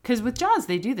 Because with Jaws,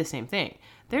 they do the same thing.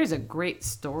 There's a great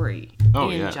story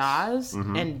in Jaws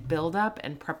and build up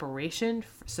and preparation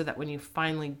so that when you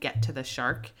finally get to the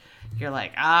shark, you're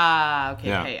like,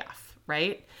 payoff,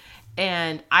 right?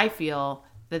 And I feel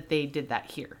that they did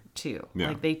that here too. Yeah.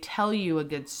 Like, they tell you a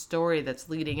good story that's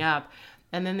leading up,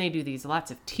 and then they do these lots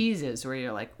of teases where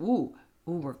you're like, ooh,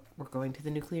 we're going to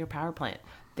the nuclear power plant.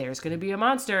 There's going to be a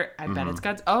monster. I bet it's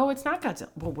Godzilla. Oh, it's not Godzilla.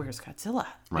 Well, where's Godzilla?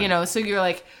 Right. So you're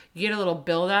like, you get a little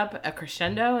build up, a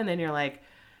crescendo, and then you're like,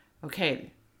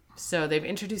 okay, so they've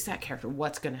introduced that character.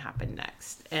 What's going to happen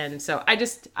next? And so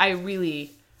I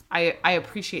really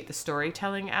appreciate the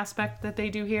storytelling aspect that they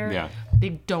do here. Yeah. They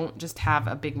don't just have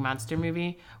a big monster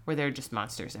movie where they're just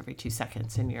monsters every 2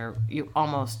 seconds, and you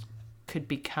almost could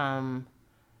become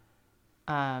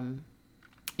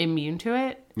immune to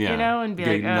it, and be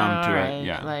like, numb to it.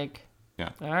 Yeah. Like,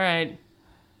 all right.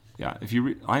 Yeah. If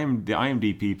you the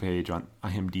IMDb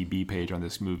page on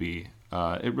this movie,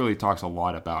 it really talks a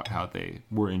lot about how they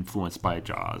were influenced by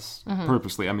Jaws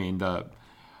purposely. I mean, the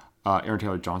Aaron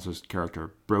Taylor Johnson's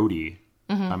character Brody,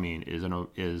 I mean,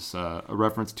 is a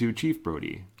reference to Chief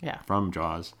Brody from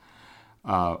Jaws.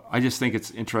 I just think it's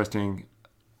interesting.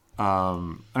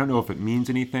 I don't know if it means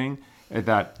anything,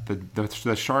 that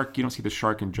the shark, you don't see the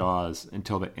shark in Jaws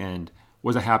until the end,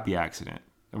 was a happy accident.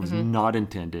 It was not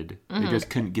intended. They just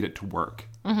couldn't get it to work.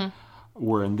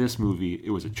 Where in this movie,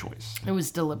 it was a choice. It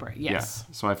was deliberate, yes.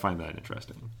 Yeah, so I find that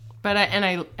interesting. But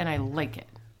I like it.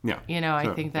 Yeah.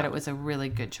 I think that it was a really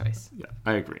good choice. Yeah,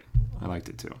 I agree. I liked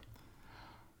it too.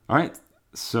 All right.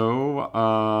 So,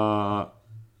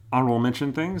 honorable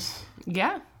mention things?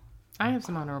 Yeah. I have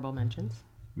some honorable mentions.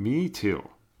 Me too.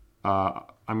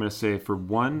 I'm going to say, for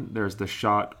one, there's the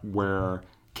shot where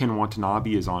Ken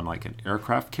Watanabe is on like an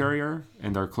aircraft carrier,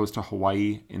 and they're close to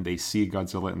Hawaii, and they see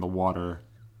Godzilla in the water.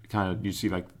 Kind of, you see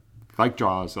like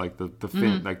Jaws, like the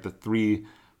fin, like the 3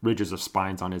 ridges of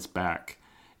spines on his back,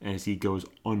 and as he goes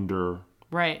under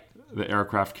the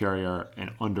aircraft carrier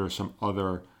and under some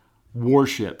other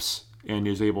warships, and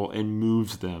is able and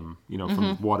moves them,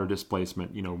 from water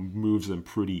displacement, moves them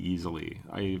pretty easily.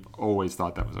 I've always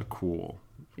thought that was a cool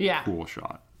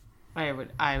shot. I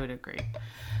would agree.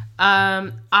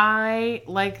 I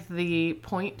like the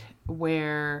point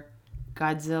where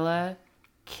Godzilla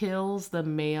kills the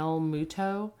male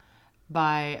Muto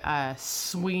by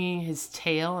swinging his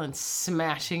tail and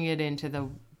smashing it into the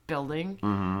building.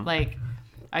 Like,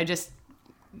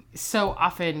 so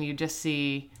often you just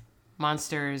see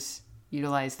monsters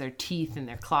utilize their teeth and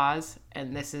their claws,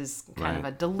 and this is kind of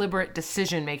a deliberate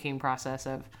decision-making process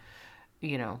of,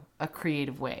 a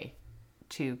creative way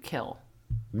to kill.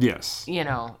 Yes. The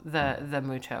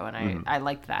Muto, and I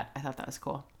liked that. I thought that was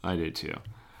cool. I did too.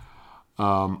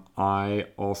 I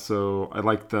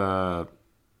like the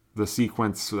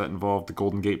sequence that involved the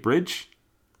Golden Gate Bridge.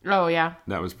 Oh yeah.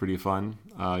 That was pretty fun.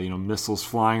 Missiles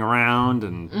flying around,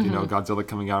 and Godzilla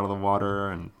coming out of the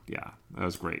water, and yeah, that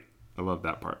was great. I loved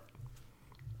that part.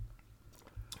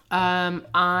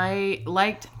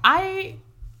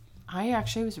 I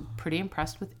actually was pretty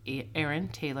impressed with Aaron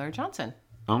Taylor Johnson.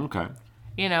 Oh, okay.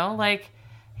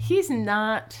 He's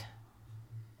not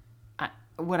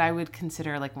what I would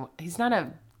consider, like, he's not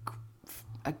a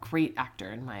a great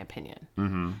actor, in my opinion.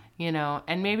 Mm-hmm. You know,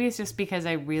 and maybe it's just because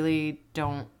I really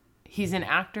don't. He's an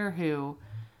actor who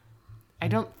I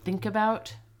don't think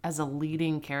about as a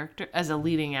leading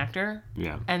actor.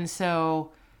 Yeah. And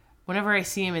so whenever I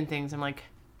see him in things, I'm like,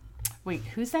 wait,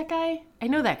 who's that guy? I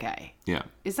know that guy. Yeah.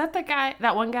 Is that the guy?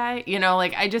 That one guy? You know,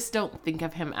 like I just don't think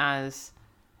of him as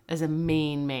a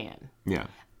main man. Yeah.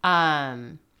 But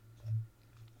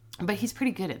he's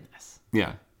pretty good in this.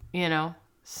 Yeah. You know?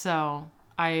 So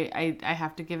I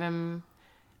have to give him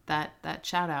that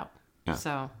shout out. Yeah.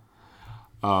 So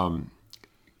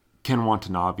Ken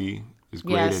Watanabe is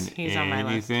great in he's on my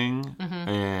list. anything. Mm-hmm.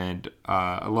 And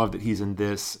I love that he's in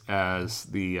this as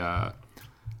the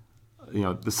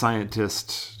the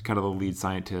scientist, kind of the lead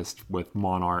scientist with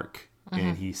Monarch. Mm-hmm.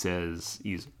 And he says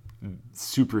he's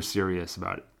super serious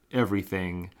about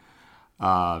everything.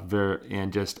 And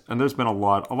there's been a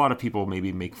lot of people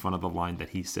maybe make fun of the line that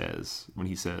he says when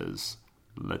he says,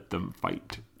 "Let them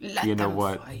fight." You know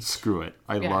what? Fight. Screw it.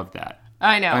 I love that.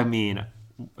 I know. I mean,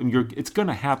 it's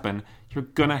gonna happen. You're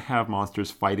gonna have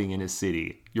monsters fighting in a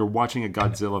city. You're watching a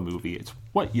Godzilla movie. It's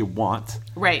what you want.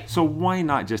 Right. So why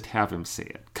not just have him say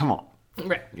it? Come on.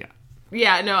 Right. Yeah.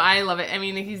 Yeah, no, I love it. I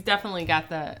mean, he's definitely got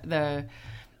the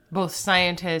both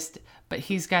scientist, but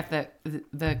he's got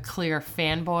the clear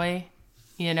fanboy,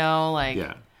 you know, like,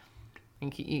 yeah.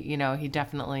 He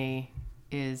definitely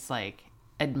is like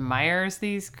admires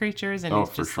these creatures, and he's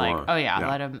just like, oh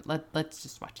yeah, let's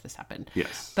just watch this happen.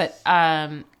 Yes. But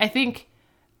I think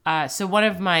so one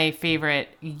of my favorite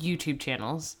YouTube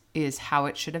channels is How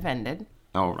It Should Have Ended.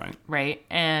 Oh, right. Right.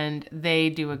 And they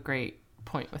do a great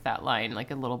point with that line,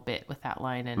 like a little bit with that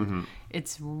line, and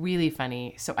it's really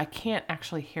funny. So I can't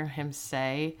actually hear him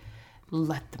say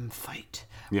 "let them fight"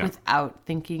 without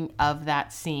thinking of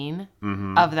that scene,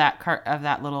 of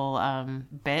that little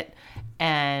bit,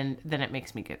 and then it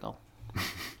makes me giggle.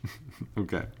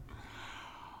 Okay.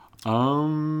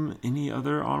 Any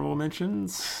other honorable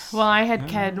mentions? Well, I had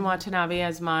Ken Watanabe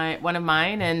as one of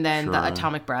mine, and then the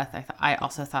atomic breath. I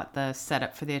also thought the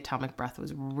setup for the atomic breath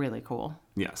was really cool.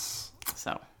 Yes.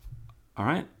 So. All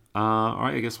right.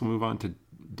 I guess we'll move on to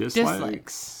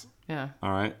dislikes. Yeah.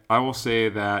 All right. I will say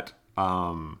that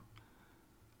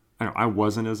I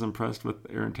wasn't as impressed with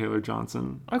Aaron Taylor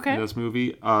Johnson in this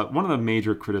movie. One of the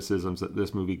major criticisms that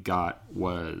this movie got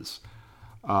was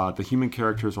the human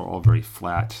characters are all very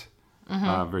flat,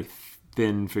 very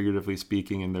thin, figuratively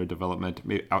speaking, in their development,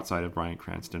 maybe outside of Bryan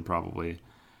Cranston probably.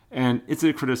 And it's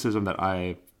a criticism that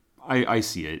I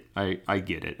see it. I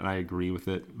get it, and I agree with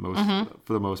it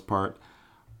for the most part.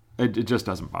 It just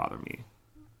doesn't bother me.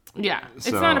 Yeah,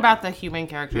 it's not about the human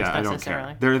characters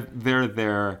necessarily. I don't care. They're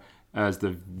there as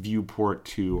the viewport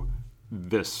to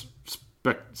this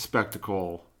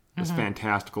spectacle, this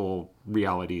fantastical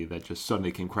reality that just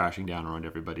suddenly came crashing down around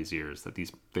everybody's ears, that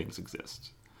these things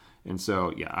exist. And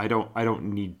so, I don't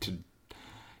need to.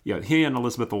 Yeah, he and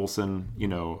Elizabeth Olsen,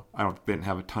 didn't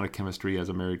have a ton of chemistry as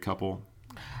a married couple.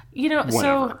 Whatever.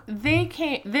 So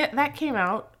that came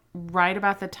out right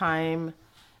about the time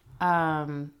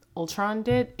Ultron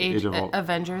did,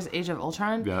 Avengers Age of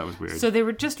Ultron. Yeah, that was weird. So they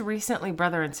were just recently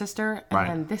brother and sister, and right.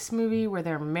 then this movie where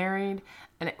they're married,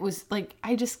 and it was like,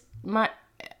 I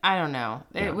don't know.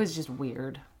 It was just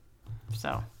weird.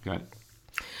 So. Okay.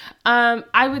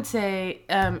 I would say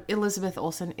Elizabeth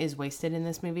Olsen is wasted in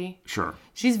this movie. Sure.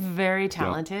 She's very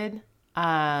talented.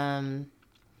 Yep.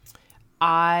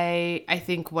 I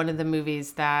think one of the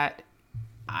movies that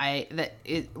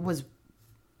it was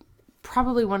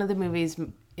probably one of the movies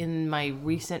in my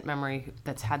recent memory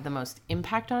that's had the most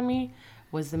impact on me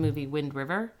was the movie Wind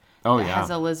River. Oh, It has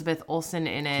Elizabeth Olsen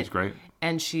in it. She's great.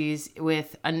 And she's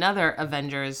with another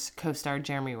Avengers co-star,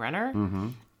 Jeremy Renner. Mm-hmm.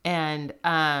 And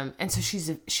so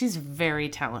she's very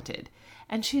talented,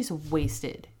 and she's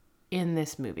wasted in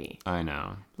this movie. I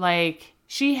know. Like,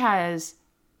 she has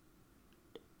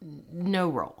no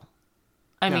role.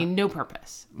 I mean, no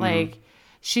purpose. Mm-hmm. Like,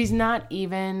 she's not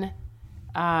even,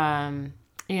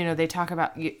 they talk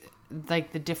about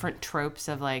like the different tropes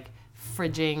of like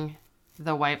fridging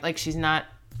the wife. Like, she's not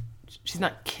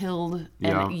killed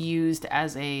and used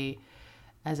as a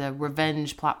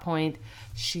revenge plot point.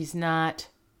 She's not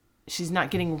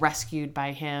getting rescued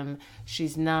by him.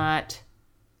 She's not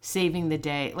saving the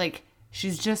day. Like,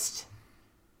 she's just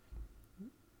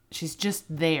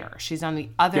there. She's on the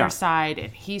other side,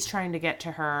 and he's trying to get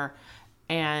to her,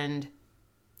 and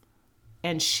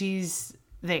she's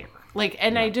there. Like,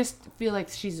 and I just feel like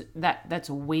that's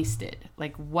wasted.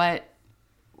 Like,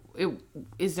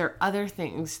 is there other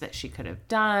things that she could have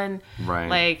done? Right.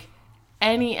 Like,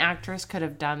 any actress could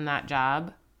have done that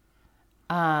job.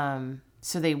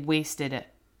 So they wasted it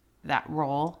that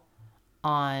role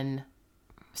on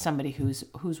somebody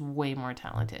who's way more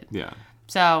talented. Yeah.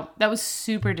 So that was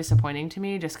super disappointing to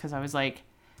me, just because I was like,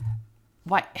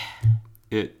 why?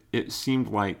 It seemed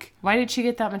like... Why did she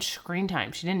get that much screen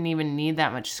time? She didn't even need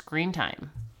that much screen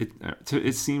time.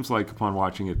 It seems like upon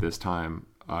watching it this time,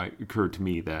 it occurred to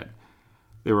me that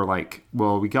they were like,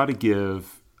 well, we got to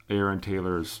give Aaron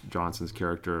Johnson's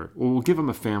character, well, we'll give him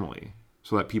a family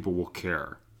so that people will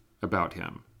care about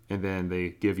him. And then they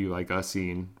give you like a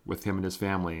scene with him and his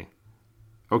family.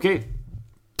 Okay,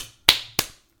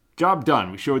 job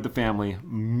done. We showed the family,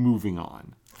 moving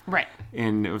on. Right.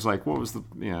 And it was like, what was the...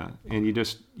 Yeah. And you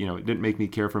just, it didn't make me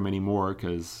care for him anymore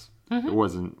because it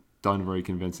wasn't done very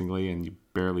convincingly and you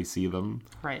barely see them.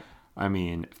 Right. I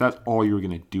mean, if that's all you were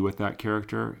going to do with that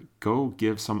character, go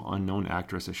give some unknown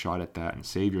actress a shot at that and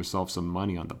save yourself some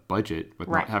money on the budget with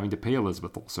not having to pay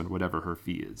Elizabeth Olsen whatever her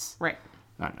fee is. Right.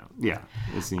 I don't know. Yeah.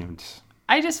 It seemed...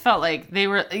 I just felt like they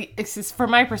were...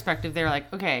 From my perspective, they were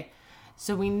like, okay,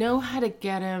 so we know how to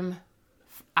get him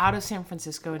out of San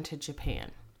Francisco into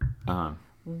Japan.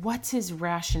 What's his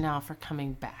rationale for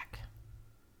coming back?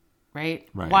 Right?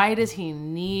 Why does he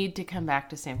need to come back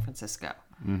to San Francisco?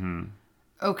 Mm-hmm.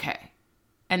 Okay.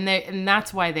 And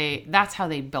that's how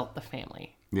they built the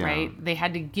family, right? They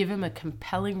had to give him a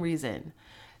compelling reason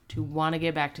to want to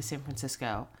get back to San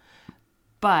Francisco.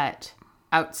 But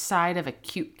outside of a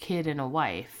cute kid and a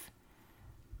wife,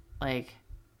 like,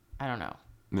 I don't know.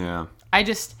 Yeah. I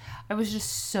was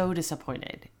just so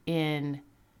disappointed in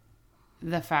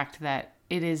the fact that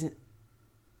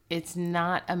it's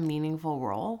not a meaningful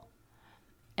role.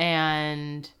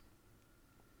 And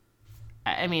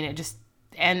I mean, it just,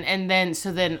 and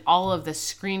then all of the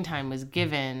screen time was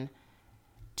given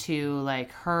to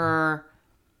like her,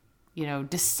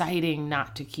 deciding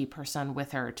not to keep her son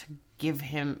with her, to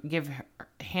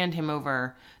hand him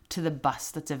over to the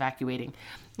bus that's evacuating.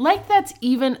 Like that's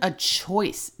even a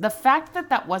choice. The fact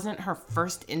that wasn't her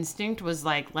first instinct was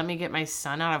like, let me get my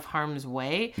son out of harm's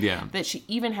way. Yeah. That she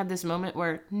even had this moment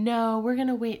where, no, we're going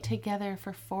to wait together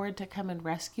for Ford to come and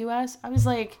rescue us. I was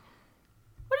like,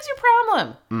 what is your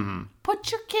problem? Mm-hmm.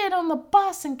 Put your kid on the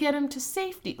bus and get him to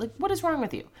safety. Like, what is wrong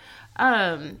with you?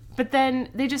 But then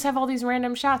they just have all these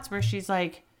random shots where she's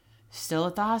like, still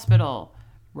at the hospital,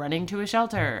 running to a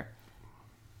shelter.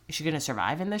 Is she going to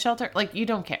survive in the shelter? Like, you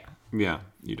don't care. Yeah,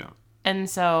 you don't. And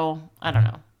so, I don't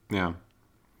know. Yeah.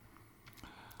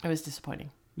 It was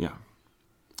disappointing. Yeah.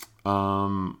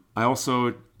 I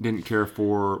also didn't care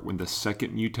for when the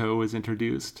second Muto was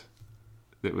introduced.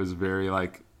 It was very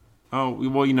like, oh,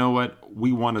 well, you know what?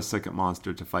 We want a second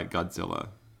monster to fight Godzilla.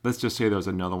 Let's just say there was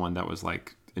another one that was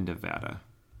like in Nevada.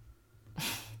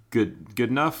 Good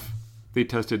enough? They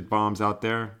tested bombs out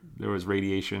there. There was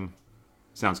radiation.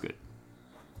 Sounds good.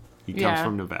 He comes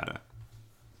from Nevada.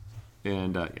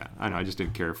 And, I don't know. I just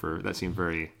didn't care for... That seemed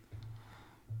very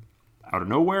out of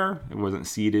nowhere. It wasn't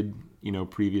seeded,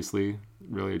 previously.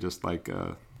 Really just like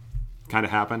kind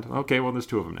of happened. Okay, well, there's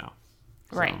two of them now.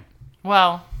 So. Right.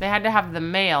 Well, they had to have the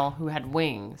male who had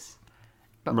wings.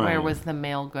 But where was the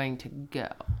male going to go?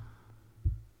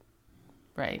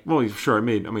 Right. Well, sure.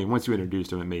 Once you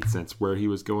introduced him, it made sense where he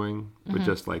was going. Mm-hmm. But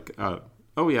just like,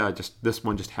 just this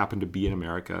one just happened to be in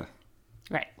America.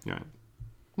 Right. Yeah.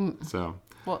 Mm. So.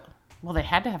 Well, they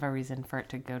had to have a reason for it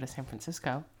to go to San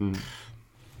Francisco. Mm.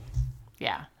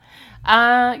 Yeah.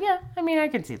 I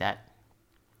can see that.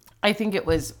 I think it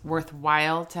was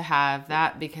worthwhile to have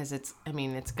that because it's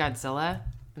Godzilla,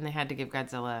 and they had to give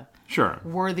Godzilla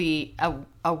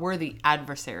a worthy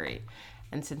adversary.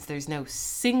 And since there's no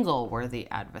single worthy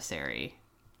adversary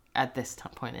at this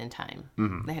point in time,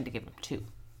 they had to give him two.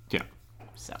 Yeah.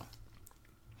 So,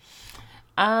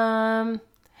 I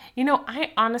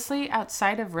honestly,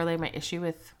 outside of really my issue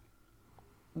with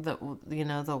the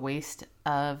waste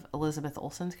of Elizabeth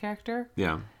Olsen's character,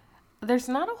 there's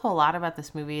not a whole lot about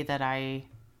this movie that I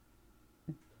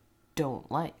don't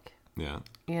like. Yeah.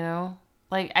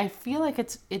 Like I feel like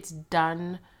it's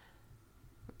done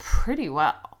pretty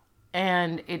well,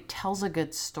 and it tells a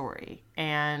good story,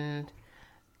 and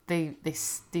they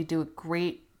do a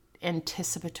great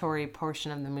anticipatory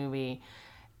portion of the movie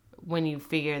when you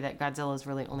figure that Godzilla is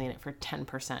really only in it for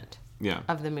 10%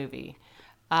 of the movie.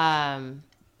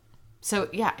 So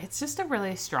yeah, it's just a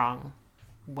really strong,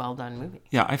 well done movie.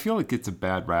 Yeah, I feel like it's a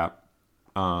bad rap.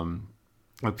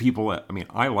 Of people,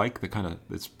 I like the kind of,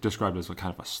 it's described as a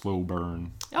kind of a slow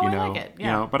burn. Oh, I like it.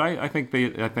 Yeah. But I think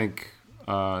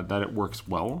that it works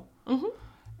well.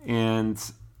 Mm-hmm.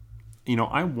 And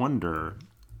I wonder,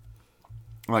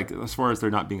 like, as far as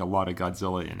there not being a lot of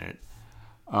Godzilla in it,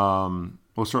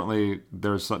 well, certainly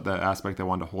there's the aspect I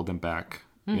wanted to hold him back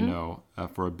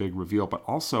for a big reveal. But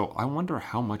also, I wonder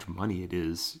how much money it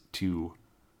is to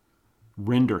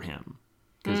render him.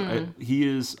 Because he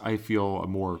is, I feel, a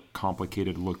more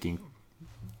complicated looking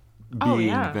being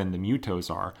than the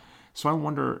Mutos are. So I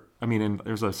wonder, and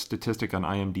there's a statistic on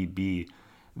IMDb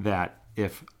that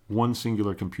if one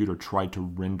singular computer tried to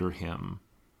render him,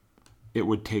 it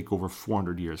would take over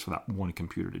 400 years for that one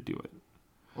computer to do it.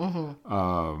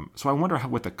 So I wonder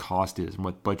what the cost is and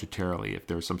what budgetarily, if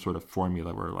there's some sort of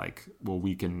formula where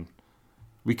we can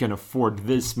afford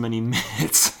this many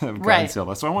minutes of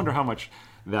Godzilla. So I wonder how much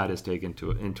that is taken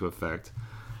into effect.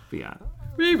 But yeah.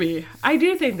 Maybe. I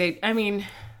do think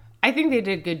I think they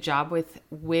did a good job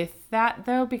with that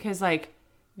though, because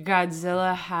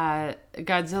Godzilla's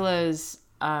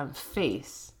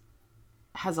face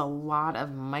has a lot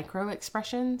of micro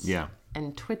expressions. Yeah.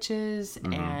 And twitches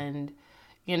and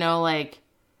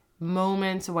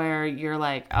moments where you're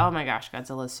like, oh my gosh,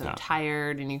 Godzilla's so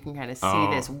tired, and you can kind of see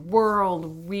this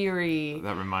world weary.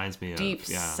 That reminds me deep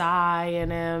sigh in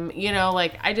him.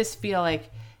 I just feel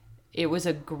like it was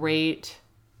they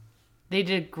did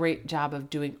a great job of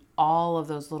doing all of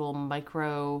those little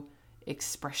micro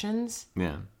expressions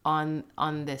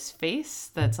on this face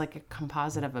that's like a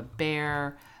composite of a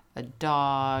bear, a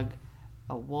dog,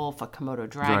 a wolf, a Komodo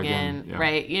dragon.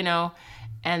 Right?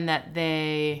 And that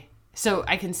so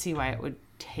I can see why it would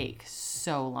take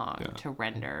so long to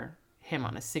render him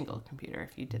on a single computer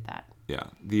if you did that. Yeah.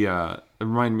 It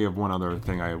reminded me of one other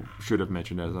thing I should have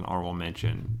mentioned as an honorable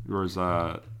mention. There was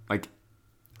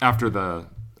after the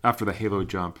Halo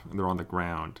jump and they're on the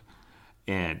ground,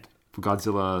 and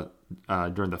Godzilla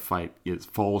during the fight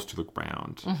falls to the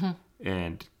ground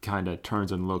and kind of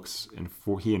turns and looks, and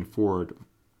he and Ford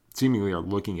seemingly are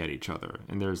looking at each other,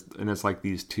 and it's like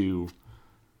these two.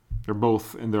 They're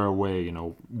both in their way,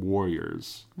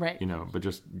 warriors, right? But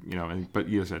just but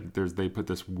you said they put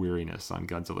this weariness on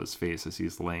Godzilla's face as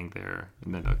he's laying there,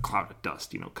 and then a cloud of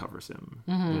dust, covers him,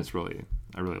 and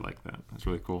I really like that. It's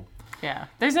really cool. Yeah,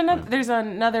 there's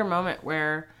another moment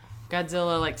where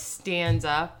Godzilla stands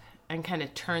up and kind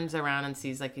of turns around and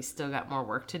sees he's still got more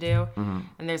work to do,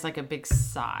 and there's a big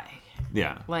sigh.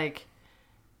 Yeah,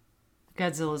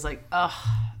 Godzilla's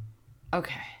oh,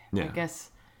 okay, I guess.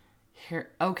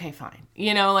 Here, okay, fine.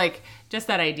 Just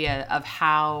that idea of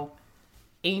how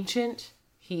ancient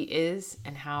he is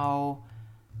and how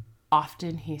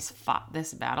often he's fought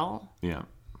this battle. Yeah.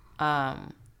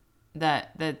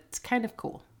 That's kind of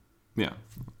cool. Yeah,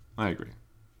 I agree.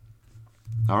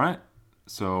 All right.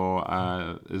 So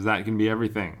is that going to be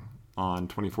everything on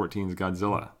 2014's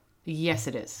Godzilla? Yes,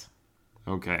 it is.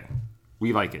 Okay.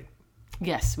 We like it.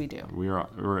 Yes, we do.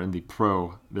 We're in the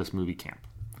this movie camp.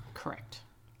 Correct.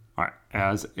 All right.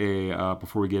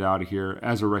 Before we get out of here,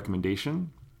 as a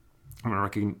recommendation, I'm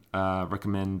going to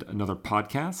recommend another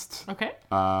podcast. Okay.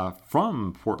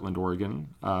 From Portland, Oregon.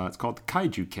 It's called the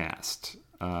Kaiju Cast.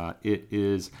 It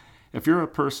is, if you're a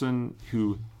person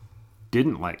who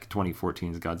didn't like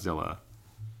 2014's Godzilla,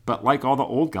 but like all the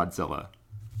old Godzilla,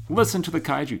 listen to the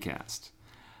Kaiju Cast.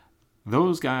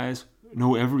 Those guys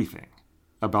know everything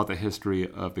about the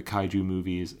history of the Kaiju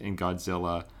movies and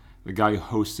Godzilla. The guy who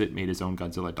hosts it made his own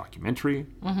Godzilla documentary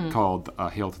called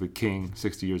Hail to the King,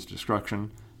 60 Years of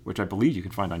Destruction, which I believe you can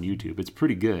find on YouTube. It's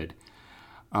pretty good.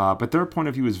 But their point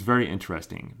of view is very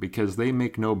interesting because they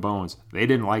make no bones. They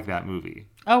didn't like that movie.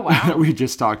 Oh, wow. That we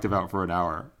just talked about for an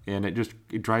hour. And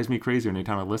it drives me crazy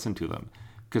anytime I listen to them.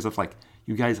 Because it's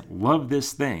you guys love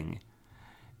this thing.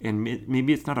 And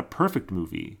maybe it's not a perfect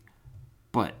movie,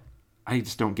 but I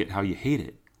just don't get how you hate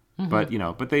it. But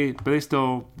but they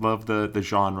still love the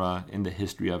genre and the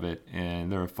history of it,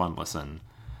 and they're a fun listen.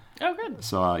 Oh, good.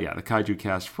 So the Kaiju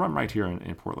Cast from right here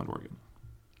in Portland, Oregon.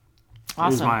 Awesome.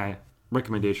 This is my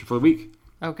recommendation for the week.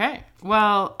 Okay.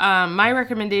 Well, my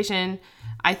recommendation,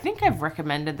 I think I've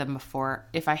recommended them before.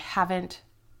 If I haven't,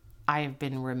 I have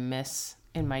been remiss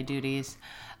in my duties.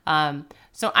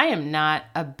 So I am not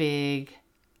a big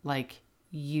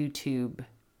YouTube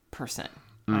person.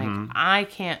 I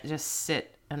can't just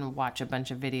sit and watch a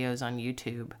bunch of videos on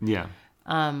YouTube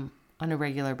on a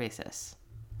regular basis.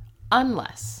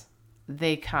 Unless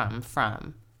they come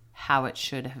from How It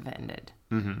Should Have Ended.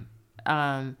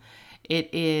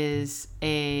 It is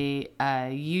a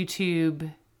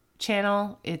YouTube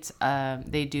channel. It's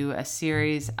they do a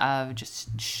series of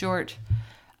just short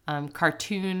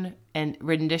cartoon and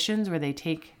renditions where they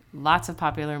take lots of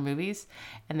popular movies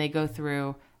and they go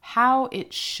through how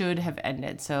it should have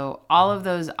ended. So all of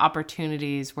those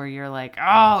opportunities where you're like,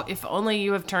 oh, if only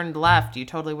you have turned left, you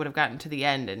totally would have gotten to the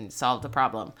end and solved the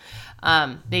problem.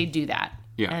 They do that.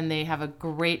 Yeah. And they have a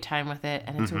great time with it.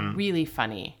 And it's really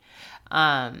funny.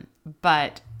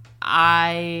 but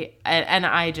I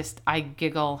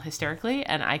giggle hysterically,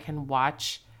 and I can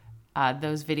watch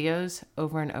those videos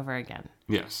over and over again.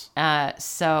 Yes.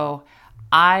 So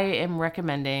I am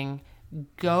recommending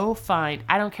go find,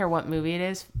 I don't care what movie it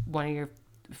is, one of your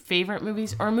favorite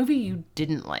movies or a movie you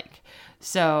didn't like.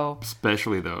 So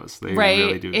especially those. They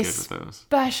really do good with those.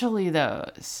 Especially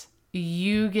those.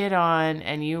 You get on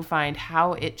and you find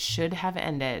how it should have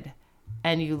ended,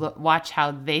 and you watch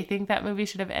how they think that movie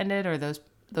should have ended, or those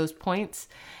points,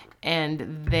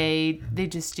 and they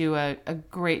just do a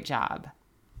great job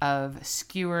of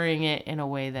skewering it in a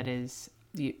way that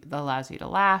allows you to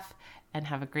laugh and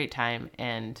have a great time,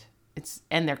 and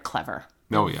they're clever.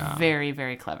 Oh yeah, very,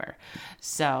 very clever.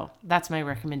 So that's my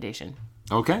recommendation.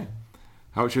 Okay,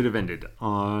 how it should have ended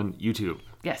on YouTube.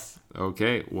 Yes.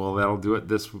 Okay, well that'll do it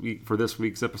this week for this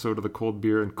week's episode of the Cold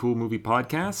Beer and Cool Movie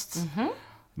Podcasts. Mm-hmm.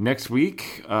 Next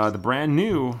week, the brand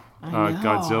new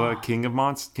Godzilla, King of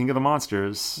the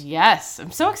Monsters. Yes,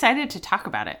 I'm so excited to talk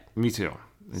about it. Me too.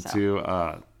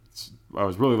 I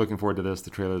was really looking forward to this. The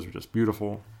trailers were just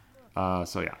beautiful.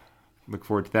 So yeah, look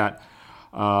forward to that.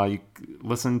 You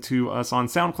listen to us on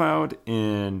SoundCloud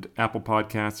and Apple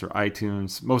Podcasts or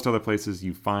iTunes, most other places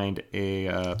you find a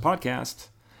podcast.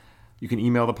 You can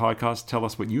email the podcast, tell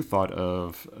us what you thought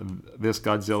of this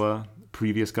Godzilla,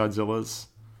 previous Godzillas,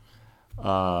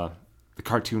 the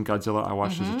cartoon Godzilla I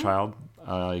watched as a child.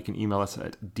 You can email us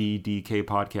at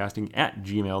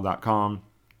ddkpodcasting@gmail.com.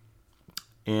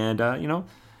 And,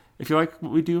 if you like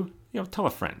what we do, tell a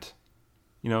friend.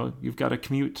 You've got to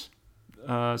commute.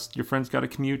 Your friend's got to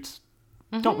commute.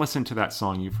 Mm-hmm. Don't listen to that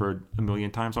song you've heard a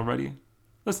million times already.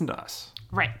 Listen to us.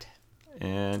 Right.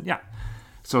 And, yeah.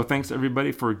 So thanks,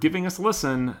 everybody, for giving us a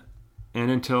listen. And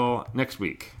until next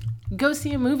week. Go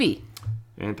see a movie.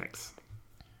 And thanks.